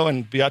Naranjo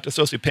and Beata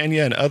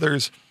Sosipena and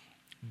others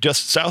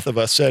just south of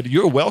us said,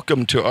 you're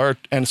welcome to our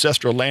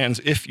ancestral lands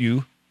if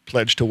you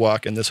pledge to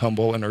walk in this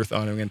humble and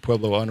earth-honoring and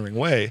Pueblo-honoring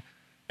way.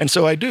 And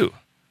so I do.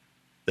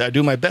 I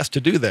do my best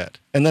to do that.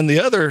 And then the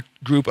other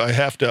group I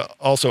have to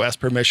also ask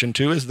permission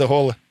to is the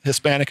whole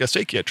Hispanic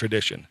acequia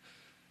tradition.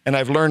 And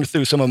I've learned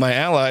through some of my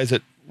allies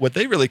that what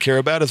they really care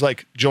about is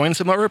like join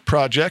some of our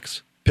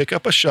projects, pick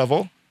up a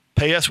shovel,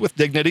 pay us with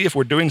dignity if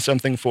we're doing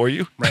something for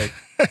you.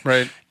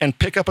 Right. And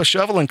pick up a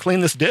shovel and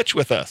clean this ditch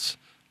with us.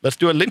 Let's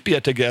do a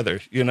limpia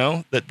together,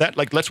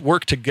 let's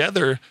work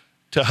together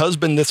to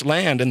husband this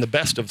land in the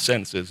best of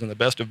senses and the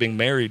best of being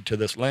married to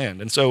this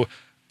land. And so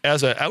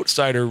as an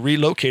outsider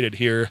relocated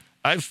here,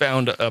 I've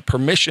found a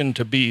permission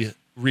to be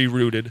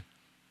rerouted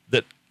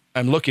that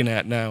I'm looking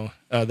at now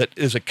that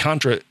is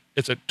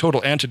it's a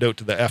total antidote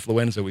to the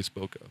affluenza we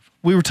spoke of.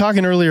 We were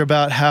talking earlier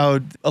about how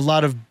a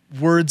lot of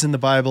words in the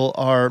Bible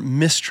are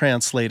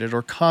mistranslated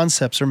or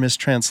concepts are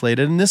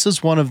mistranslated, and this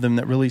is one of them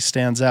that really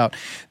stands out.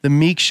 The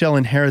meek shall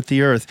inherit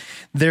the earth.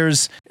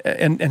 There's,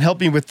 and help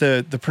me with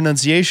the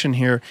pronunciation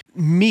here,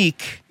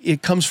 meek,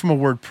 it comes from a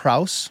word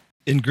praus.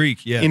 In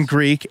Greek, yes. In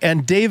Greek,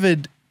 and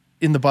David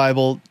in the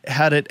Bible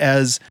had it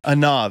as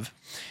anav.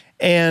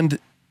 And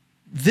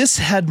this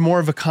had more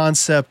of a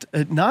concept,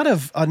 not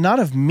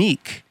of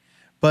meek,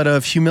 but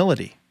of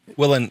humility.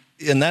 Well, and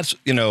that's,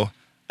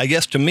 I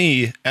guess to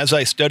me, as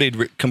I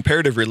studied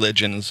comparative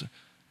religions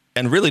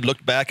and really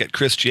looked back at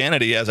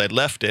Christianity as I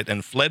left it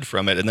and fled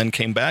from it and then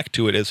came back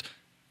to it, is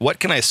what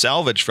can I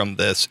salvage from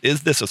this?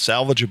 Is this a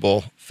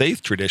salvageable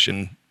faith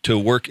tradition to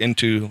work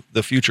into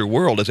the future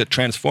world? Is it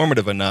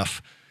transformative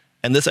enough?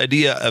 And this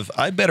idea of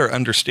I better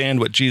understand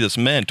what Jesus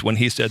meant when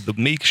he said the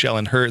meek shall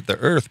inherit the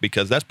earth,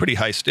 because that's pretty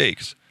high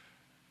stakes.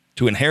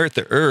 To inherit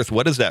the earth,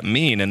 what does that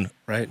mean? And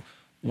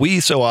we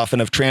so often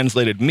have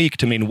translated meek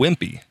to mean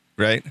wimpy,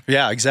 right?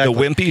 Yeah, exactly. The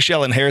wimpy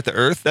shall inherit the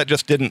earth. That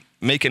just didn't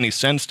make any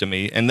sense to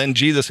me. And then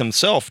Jesus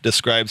himself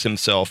describes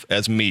himself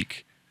as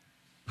meek.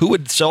 Who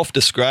would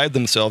self-describe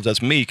themselves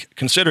as meek,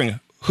 considering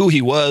who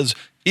he was,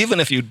 even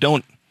if you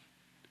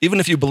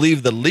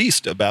believe the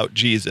least about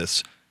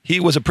Jesus? He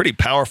was a pretty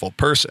powerful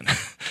person.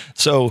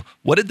 So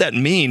what did that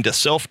mean to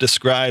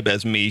self-describe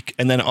as meek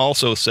and then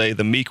also say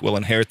the meek will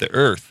inherit the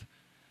earth?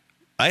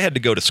 I had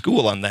to go to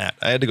school on that.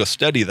 I had to go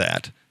study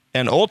that.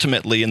 And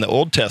ultimately, in the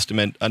Old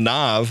Testament,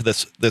 anav,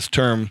 this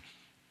term,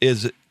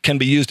 can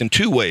be used in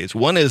two ways.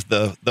 One is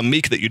the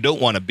meek that you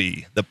don't want to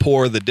be, the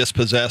poor, the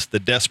dispossessed, the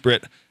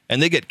desperate,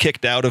 and they get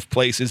kicked out of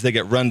places. They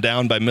get run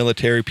down by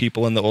military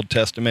people in the Old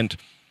Testament.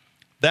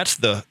 That's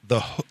the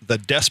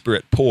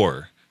desperate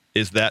poor,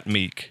 is that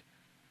meek.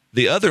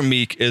 The other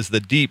meek is the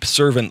deep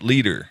servant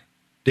leader,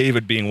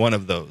 David being one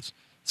of those.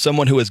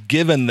 Someone who has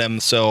given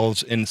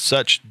themselves in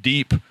such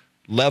deep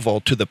level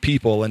to the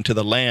people and to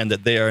the land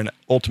that they are an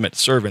ultimate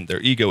servant.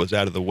 Their ego is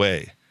out of the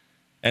way.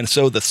 And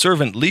so the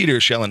servant leader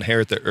shall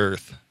inherit the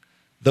earth.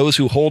 Those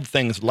who hold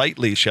things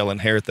lightly shall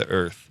inherit the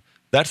earth.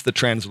 That's the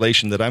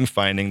translation that I'm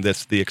finding,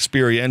 that's the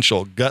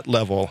experiential, gut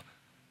level.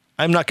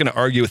 I'm not going to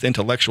argue with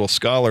intellectual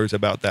scholars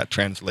about that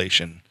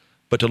translation,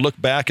 but to look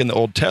back in the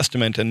Old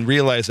Testament and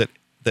realize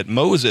that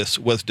Moses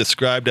was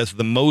described as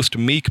the most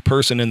meek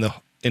person in the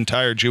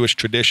entire Jewish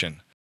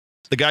tradition.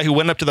 The guy who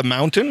went up to the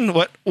mountain?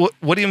 What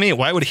do you mean?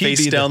 Why would he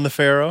face down the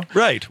Pharaoh?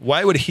 Right.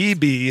 Why would he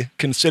be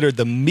considered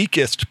the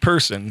meekest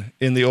person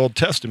in the Old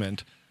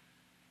Testament?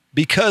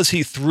 Because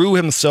he threw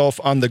himself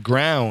on the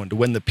ground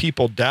when the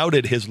people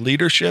doubted his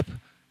leadership.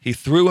 He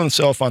threw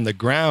himself on the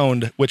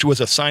ground, which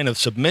was a sign of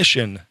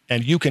submission,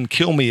 and you can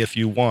kill me if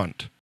you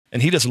want.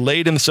 And he just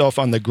laid himself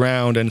on the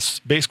ground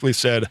and basically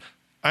said,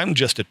 I'm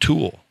just a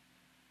tool.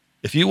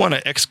 If you want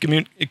to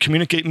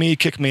excommunicate me,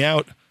 kick me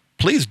out,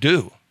 please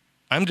do.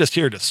 I'm just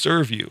here to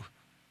serve you.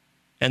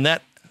 And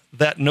that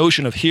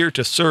notion of here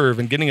to serve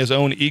and getting his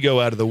own ego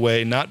out of the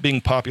way, not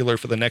being popular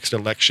for the next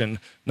election,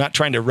 not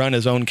trying to run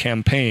his own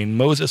campaign,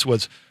 Moses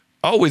was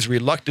always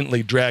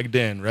reluctantly dragged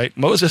in, right?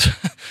 Moses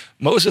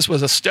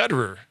was a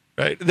stutterer,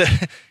 right?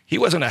 He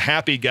wasn't a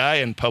happy guy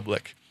in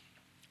public,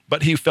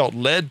 but he felt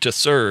led to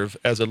serve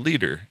as a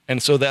leader.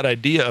 And so that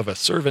idea of a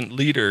servant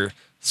leader,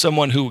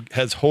 someone who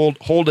has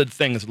holded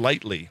things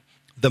lightly.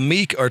 The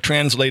meek are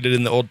translated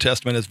in the Old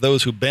Testament as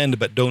those who bend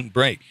but don't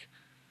break.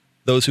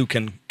 Those who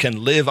can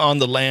live on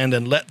the land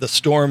and let the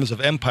storms of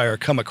empire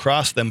come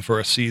across them for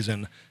a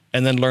season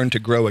and then learn to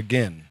grow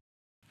again.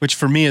 Which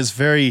for me is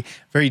very,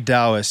 very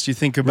Taoist. You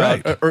think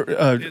about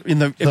in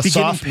the beginning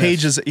softness.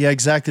 Pages, yeah,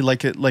 exactly,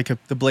 like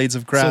the blades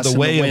of grass. So the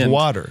way the wind. Of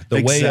water, the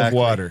exactly. way of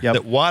water. Yep.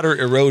 That water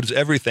erodes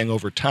everything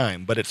over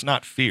time, but it's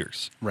not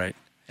fierce. Right.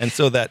 And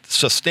so that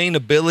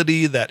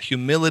sustainability, that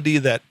humility,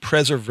 that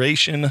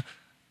preservation,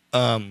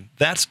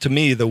 that's to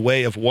me the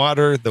way of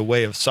water, the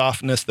way of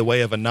softness, the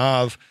way of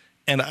anav.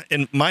 And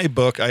in my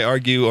book, I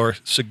argue or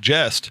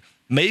suggest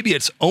maybe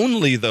it's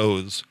only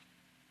those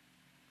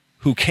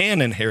who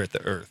can inherit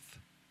the earth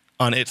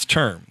on its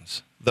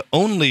terms. The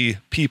only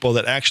people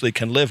that actually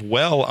can live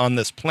well on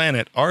this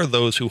planet are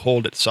those who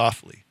hold it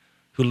softly,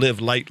 who live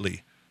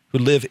lightly, who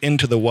live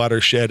into the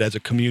watershed as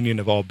a communion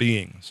of all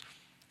beings.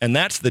 And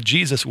that's the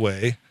Jesus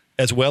way,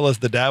 as well as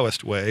the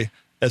Taoist way,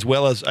 as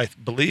well as, I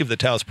believe, the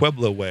Taos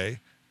Pueblo way,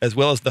 as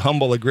well as the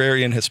humble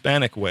agrarian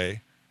Hispanic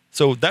way.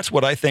 So that's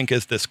what I think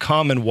is this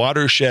common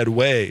watershed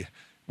way,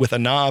 with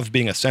anav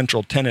being a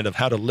central tenet of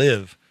how to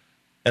live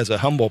as a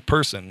humble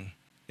person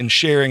in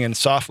sharing and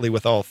softly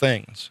with all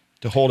things,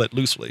 to hold it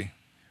loosely.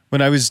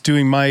 When I was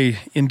doing my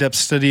in-depth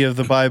study of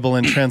the Bible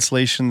and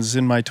translations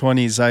in my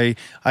 20s,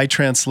 I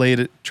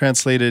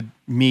translated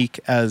meek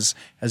as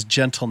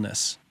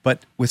gentleness,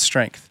 but with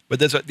strength. But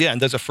there's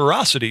a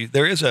ferocity.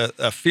 There is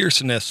a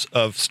fierceness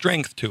of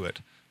strength to it.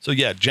 So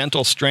yeah,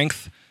 gentle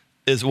strength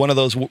is one of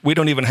those. We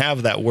don't even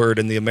have that word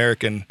in the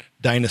American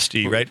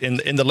dynasty, right?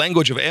 In the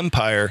language of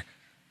empire,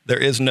 there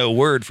is no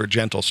word for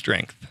gentle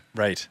strength.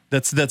 Right.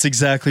 That's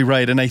exactly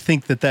right. And I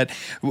think that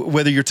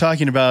whether you're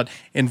talking about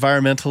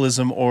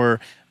environmentalism or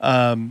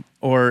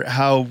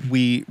how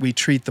we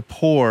treat the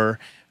poor,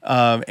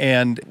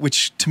 and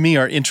which to me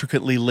are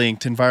intricately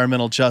linked,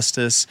 environmental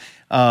justice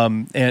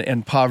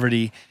and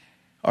poverty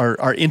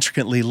are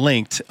intricately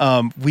linked.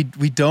 We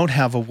don't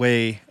have a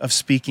way of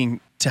speaking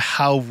to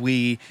how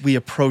we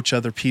approach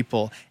other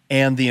people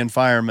and the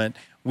environment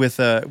with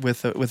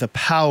a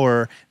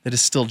power that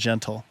is still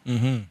gentle.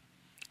 Mm-hmm.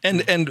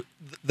 And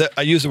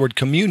I used the word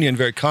communion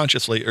very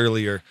consciously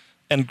earlier.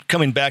 And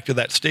coming back to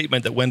that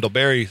statement that Wendell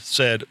Berry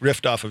said,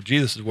 riffed off of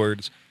Jesus'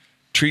 words,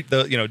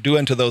 do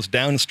unto those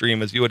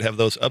downstream as you would have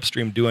those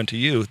upstream do unto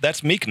you.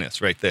 That's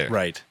meekness right there.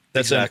 Right.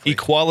 That's exactly. An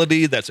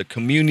equality. That's a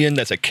communion.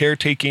 That's a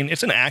caretaking.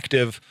 It's an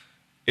active.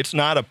 It's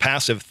not a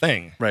passive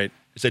thing. Right.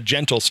 It's a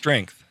gentle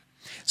strength.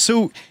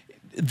 So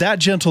that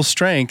gentle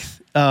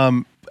strength,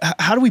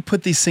 how do we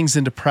put these things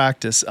into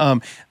practice?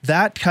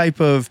 That type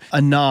of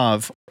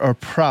anav or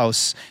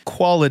praus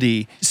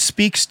quality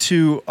speaks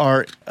to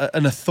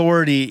an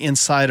authority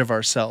inside of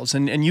ourselves.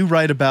 And you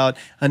write about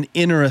an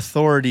inner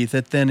authority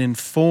that then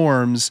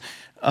informs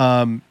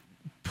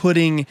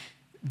putting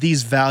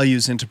these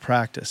values into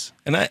practice.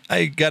 And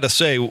I got to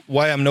say,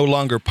 why I'm no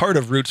longer part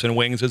of Roots and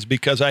Wings is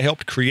because I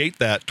helped create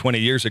that 20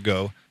 years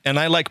ago. And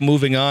I like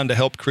moving on to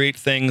help create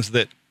things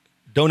that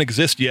don't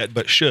exist yet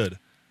but should.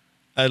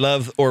 I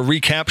love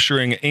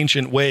recapturing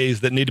ancient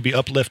ways that need to be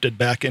uplifted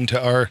back into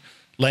our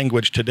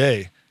language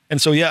today.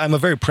 And so, yeah, I'm a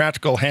very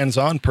practical,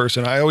 hands-on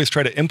person. I always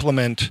try to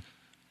implement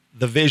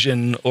the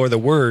vision or the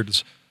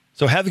words.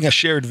 So having a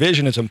shared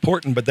vision is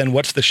important, but then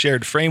what's the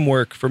shared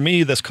framework? For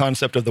me, this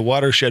concept of the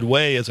watershed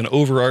way is an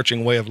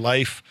overarching way of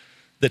life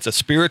that's a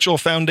spiritual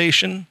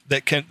foundation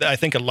that I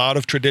think a lot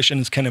of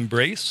traditions can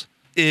embrace.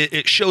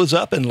 It shows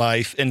up in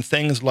life in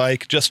things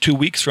like just 2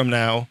 weeks from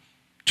now,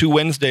 2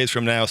 Wednesdays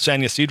from now,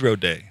 San Ysidro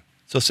Day.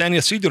 So San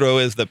Ysidro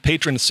is the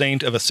patron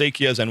saint of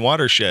acequias and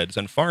watersheds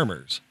and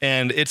farmers.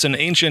 And it's an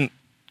ancient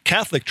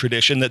Catholic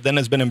tradition that then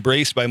has been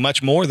embraced by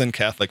much more than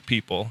Catholic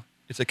people.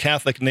 It's a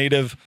Catholic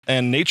native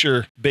and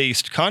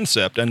nature-based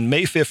concept. And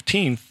May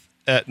 15th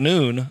at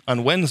noon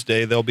on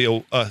Wednesday, there'll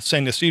be a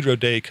San Ysidro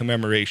Day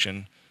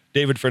commemoration.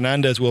 David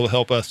Fernandez will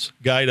help us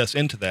guide us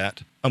into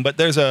that. But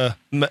there's an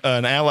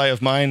ally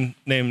of mine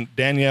named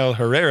Daniel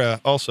Herrera,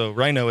 also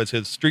Rhino is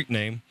his street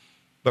name.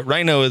 But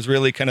Rhino is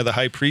really kind of the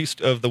high priest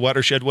of the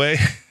watershed way,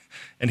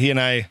 and he and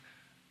I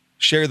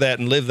share that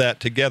and live that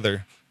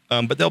together.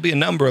 But there'll be a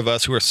number of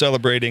us who are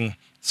celebrating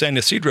San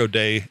Ysidro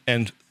Day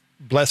and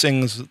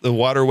blessings the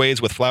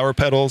waterways with flower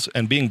petals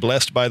and being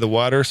blessed by the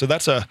water. So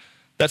that's a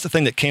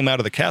thing that came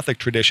out of the Catholic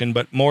tradition,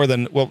 but more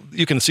than, well,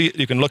 you can see it,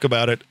 you can look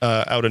about it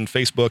out on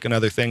Facebook and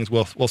other things.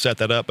 We'll set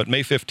that up. But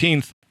May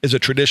 15th is a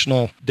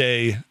traditional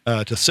day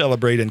to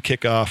celebrate and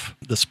kick off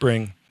the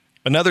spring.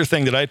 Another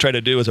thing that I try to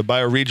do is a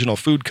bioregional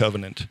food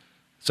covenant.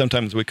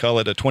 Sometimes we call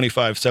it a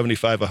 25,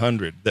 75,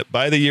 100. That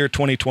by the year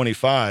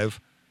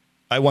 2025,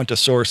 I want to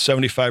source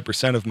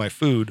 75% of my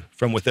food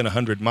from within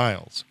 100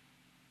 miles.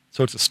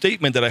 So it's a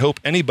statement that I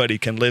hope anybody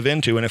can live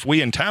into. And if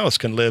we in Taos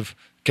can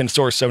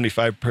source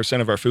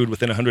 75% of our food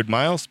within 100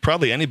 miles,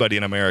 probably anybody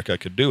in America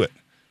could do it.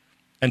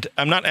 And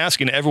I'm not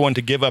asking everyone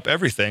to give up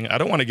everything. I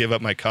don't want to give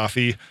up my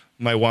coffee,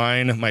 my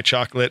wine, my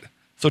chocolate.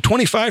 So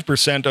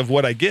 25% of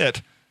what I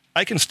get,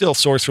 I can still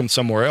source from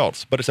somewhere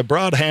else, but it's a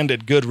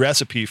broad-handed good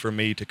recipe for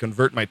me to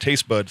convert my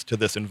taste buds to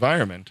this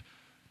environment,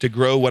 to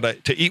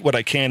eat what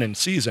I can in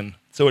season.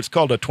 So it's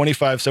called a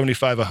 25,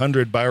 75,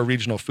 100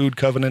 bioregional food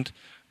covenant.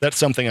 That's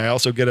something I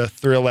also get a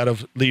thrill out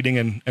of leading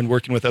and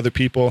working with other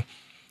people.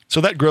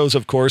 So that grows,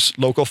 of course,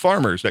 local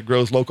farmers, that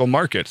grows local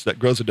markets, that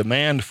grows a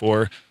demand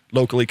for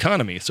local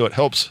economy. So it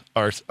helps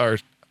our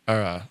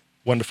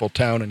wonderful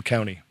town and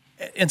county.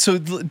 And so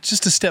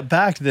just to step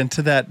back then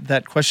to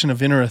that question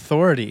of inner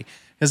authority,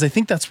 Because I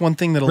think that's one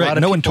thing that a Right, lot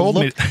of no people one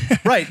told me.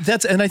 Right.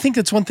 And I think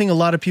that's one thing a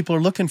lot of people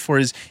are looking for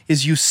is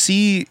you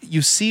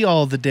see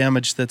all the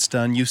damage that's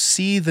done. You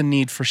see the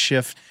need for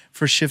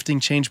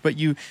shifting change,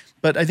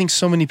 but I think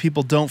so many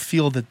people don't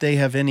feel that they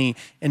have any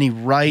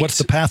right. What's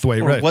the pathway,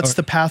 right? What's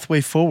the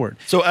pathway forward?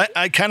 So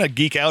I kind of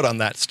geek out on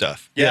that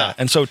stuff. Yeah.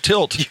 And so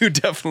Tilt. You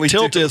definitely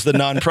Tilt do. is the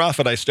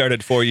nonprofit I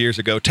started 4 years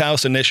ago,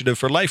 Taos Initiative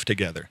for Life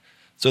Together.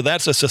 So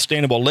that's a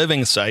sustainable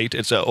living site.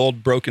 It's an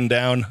old, broken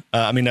down,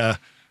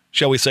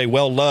 shall we say,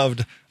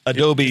 well-loved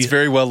Adobe. It's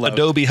very well loved.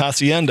 Adobe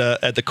hacienda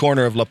at the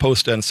corner of La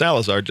Posta and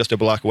Salazar, just a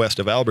block west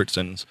of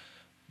Albertsons.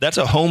 That's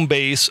a home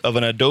base of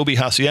an Adobe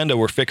hacienda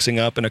we're fixing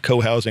up in a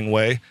co-housing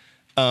way.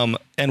 And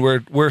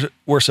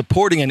we're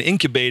supporting and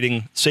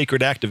incubating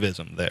sacred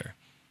activism there.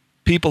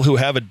 People who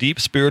have a deep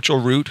spiritual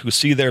root, who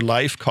see their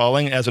life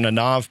calling as an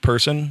Anav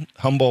person,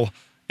 humble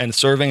and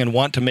serving, and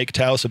want to make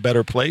Taos a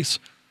better place.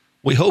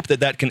 We hope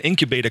that can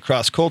incubate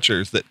across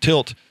cultures, that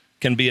Tilt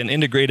can be an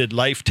integrated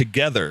life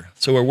together.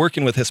 So we're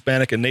working with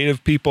Hispanic and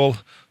Native people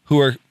who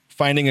are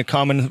finding a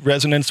common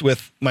resonance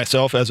with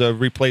myself as a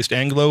replaced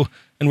Anglo,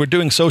 and we're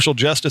doing social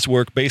justice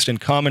work based in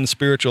common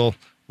spiritual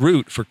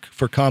root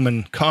for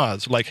common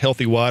cause, like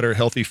healthy water,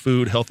 healthy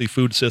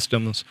food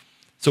systems.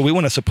 So we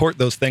want to support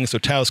those things so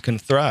Taos can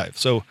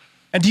thrive.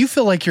 And do you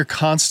feel like you're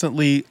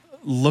constantly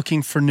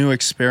looking for new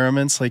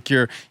experiments? Like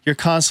you're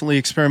constantly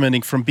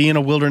experimenting, from being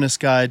a wilderness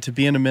guide to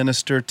being a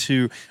minister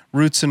to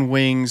Roots and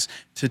Wings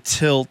to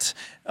Tilt,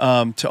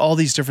 to all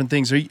these different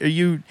things.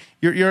 You're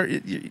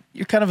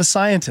kind of a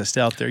scientist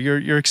out there.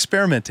 You're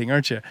experimenting,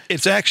 aren't you?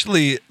 It's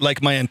actually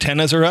like my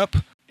antennas are up.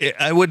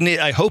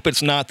 I hope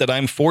it's not that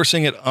I'm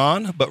forcing it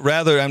on, but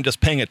rather I'm just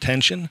paying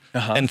attention,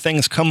 and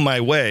things come my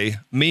way.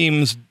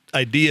 Memes,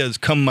 ideas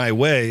come my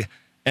way,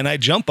 and I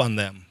jump on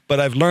them.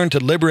 But I've learned to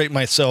liberate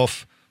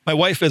myself. My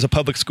wife is a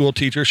public school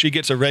teacher. She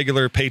gets a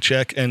regular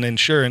paycheck and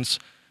insurance,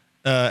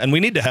 and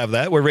we need to have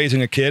that. We're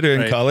raising a kid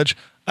in college.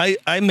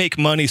 I make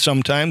money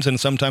sometimes, and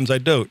sometimes I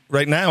don't.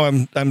 Right now,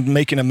 I'm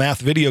making a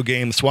math video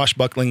game,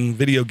 swashbuckling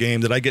video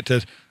game that I get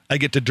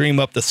to dream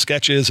up the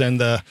sketches and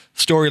the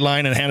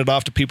storyline and hand it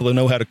off to people who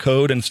know how to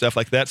code and stuff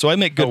like that. So I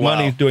make good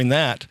money doing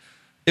that.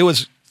 It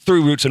was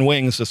through Roots and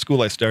Wings, the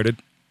school I started,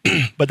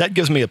 but that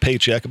gives me a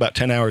paycheck, about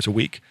 10 hours a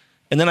week.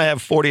 And then I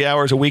have 40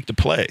 hours a week to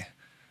play.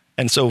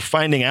 And so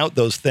finding out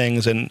those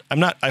things, and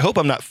I hope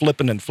I'm not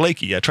flippant and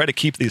flaky. I try to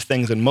keep these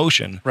things in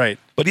motion. Right.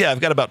 But yeah, I've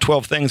got about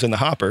 12 things in the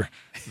hopper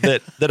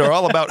that are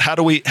all about how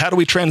do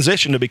we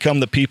transition to become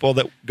the people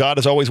that God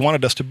has always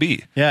wanted us to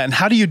be. Yeah, and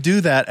how do you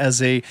do that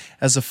as a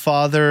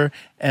father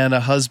and a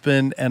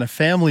husband and a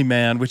family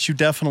man, which you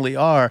definitely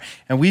are?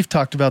 And we've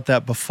talked about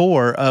that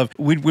before, of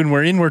when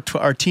we're in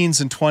our teens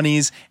and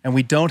 20s and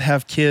we don't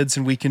have kids,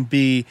 and we can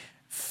be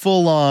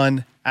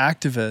full-on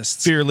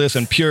activists, fearless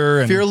and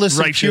pure,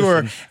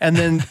 and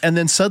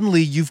then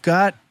suddenly you've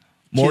got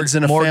kids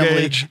and a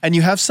family, and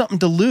you have something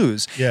to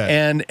lose.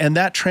 Yeah. And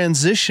that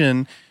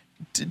transition.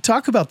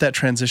 Talk about that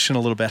transition a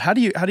little bit. How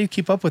do you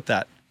keep up with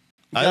that?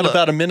 We've got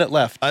about a minute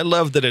left. I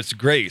love that it's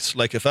grace.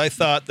 Like if I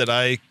thought that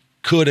I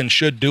could and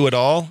should do it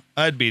all,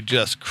 I'd be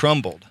just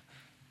crumbled.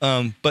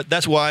 But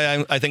that's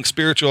why I think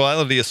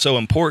spirituality is so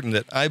important,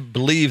 that I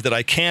believe that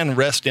I can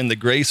rest in the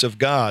grace of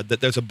God, that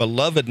there's a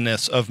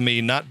belovedness of me,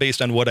 not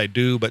based on what I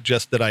do, but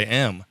just that I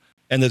am.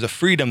 And there's a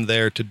freedom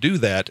there to do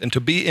that. And to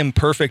be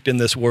imperfect in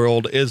this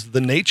world is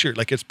the nature,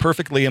 like it's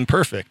perfectly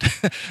imperfect.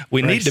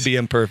 We need to be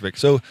imperfect.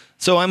 So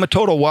I'm a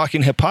total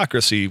walking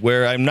hypocrisy,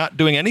 where I'm not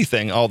doing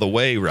anything all the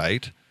way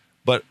right,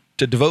 but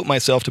to devote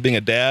myself to being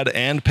a dad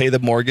and pay the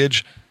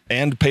mortgage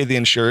and pay the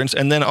insurance,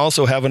 and then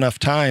also have enough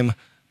time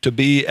to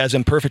be as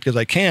imperfect as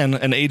I can,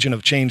 an agent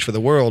of change for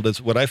the world,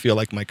 is what I feel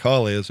like my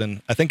call is.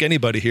 And I think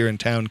anybody here in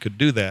town could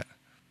do that.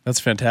 That's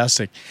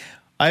fantastic.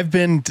 I've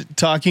been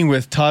talking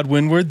with Todd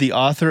Wynward, the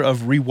author of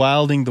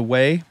Rewilding the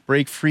Way,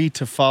 Break Free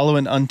to Follow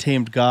an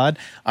Untamed God.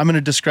 I'm going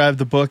to describe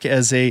the book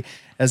as a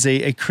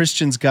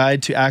Christian's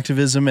guide to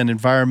activism and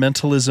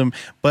environmentalism,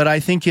 but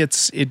I think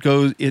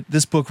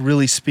this book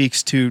really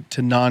speaks to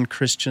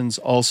non-Christians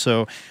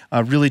also.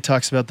 Really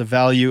talks about the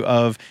value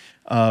of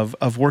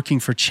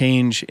working for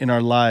change in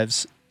our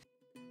lives.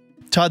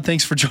 Todd,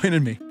 thanks for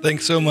joining me.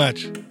 Thanks so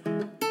much.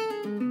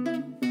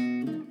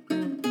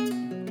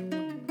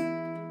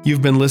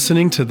 You've been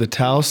listening to the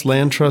Taos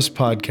Land Trust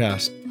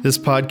Podcast. This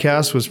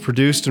podcast was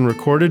produced and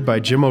recorded by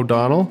Jim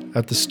O'Donnell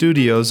at the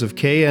studios of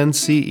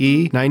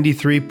KNCE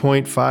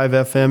 93.5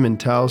 FM in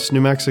Taos,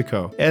 New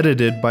Mexico.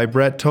 Edited by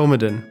Brett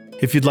Tomadin.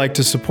 If you'd like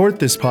to support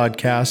this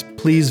podcast,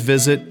 please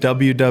visit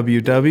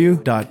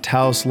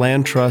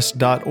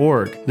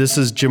www.taoslandtrust.org. This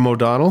is Jim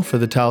O'Donnell for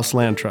the Taos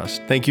Land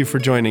Trust. Thank you for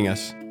joining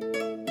us.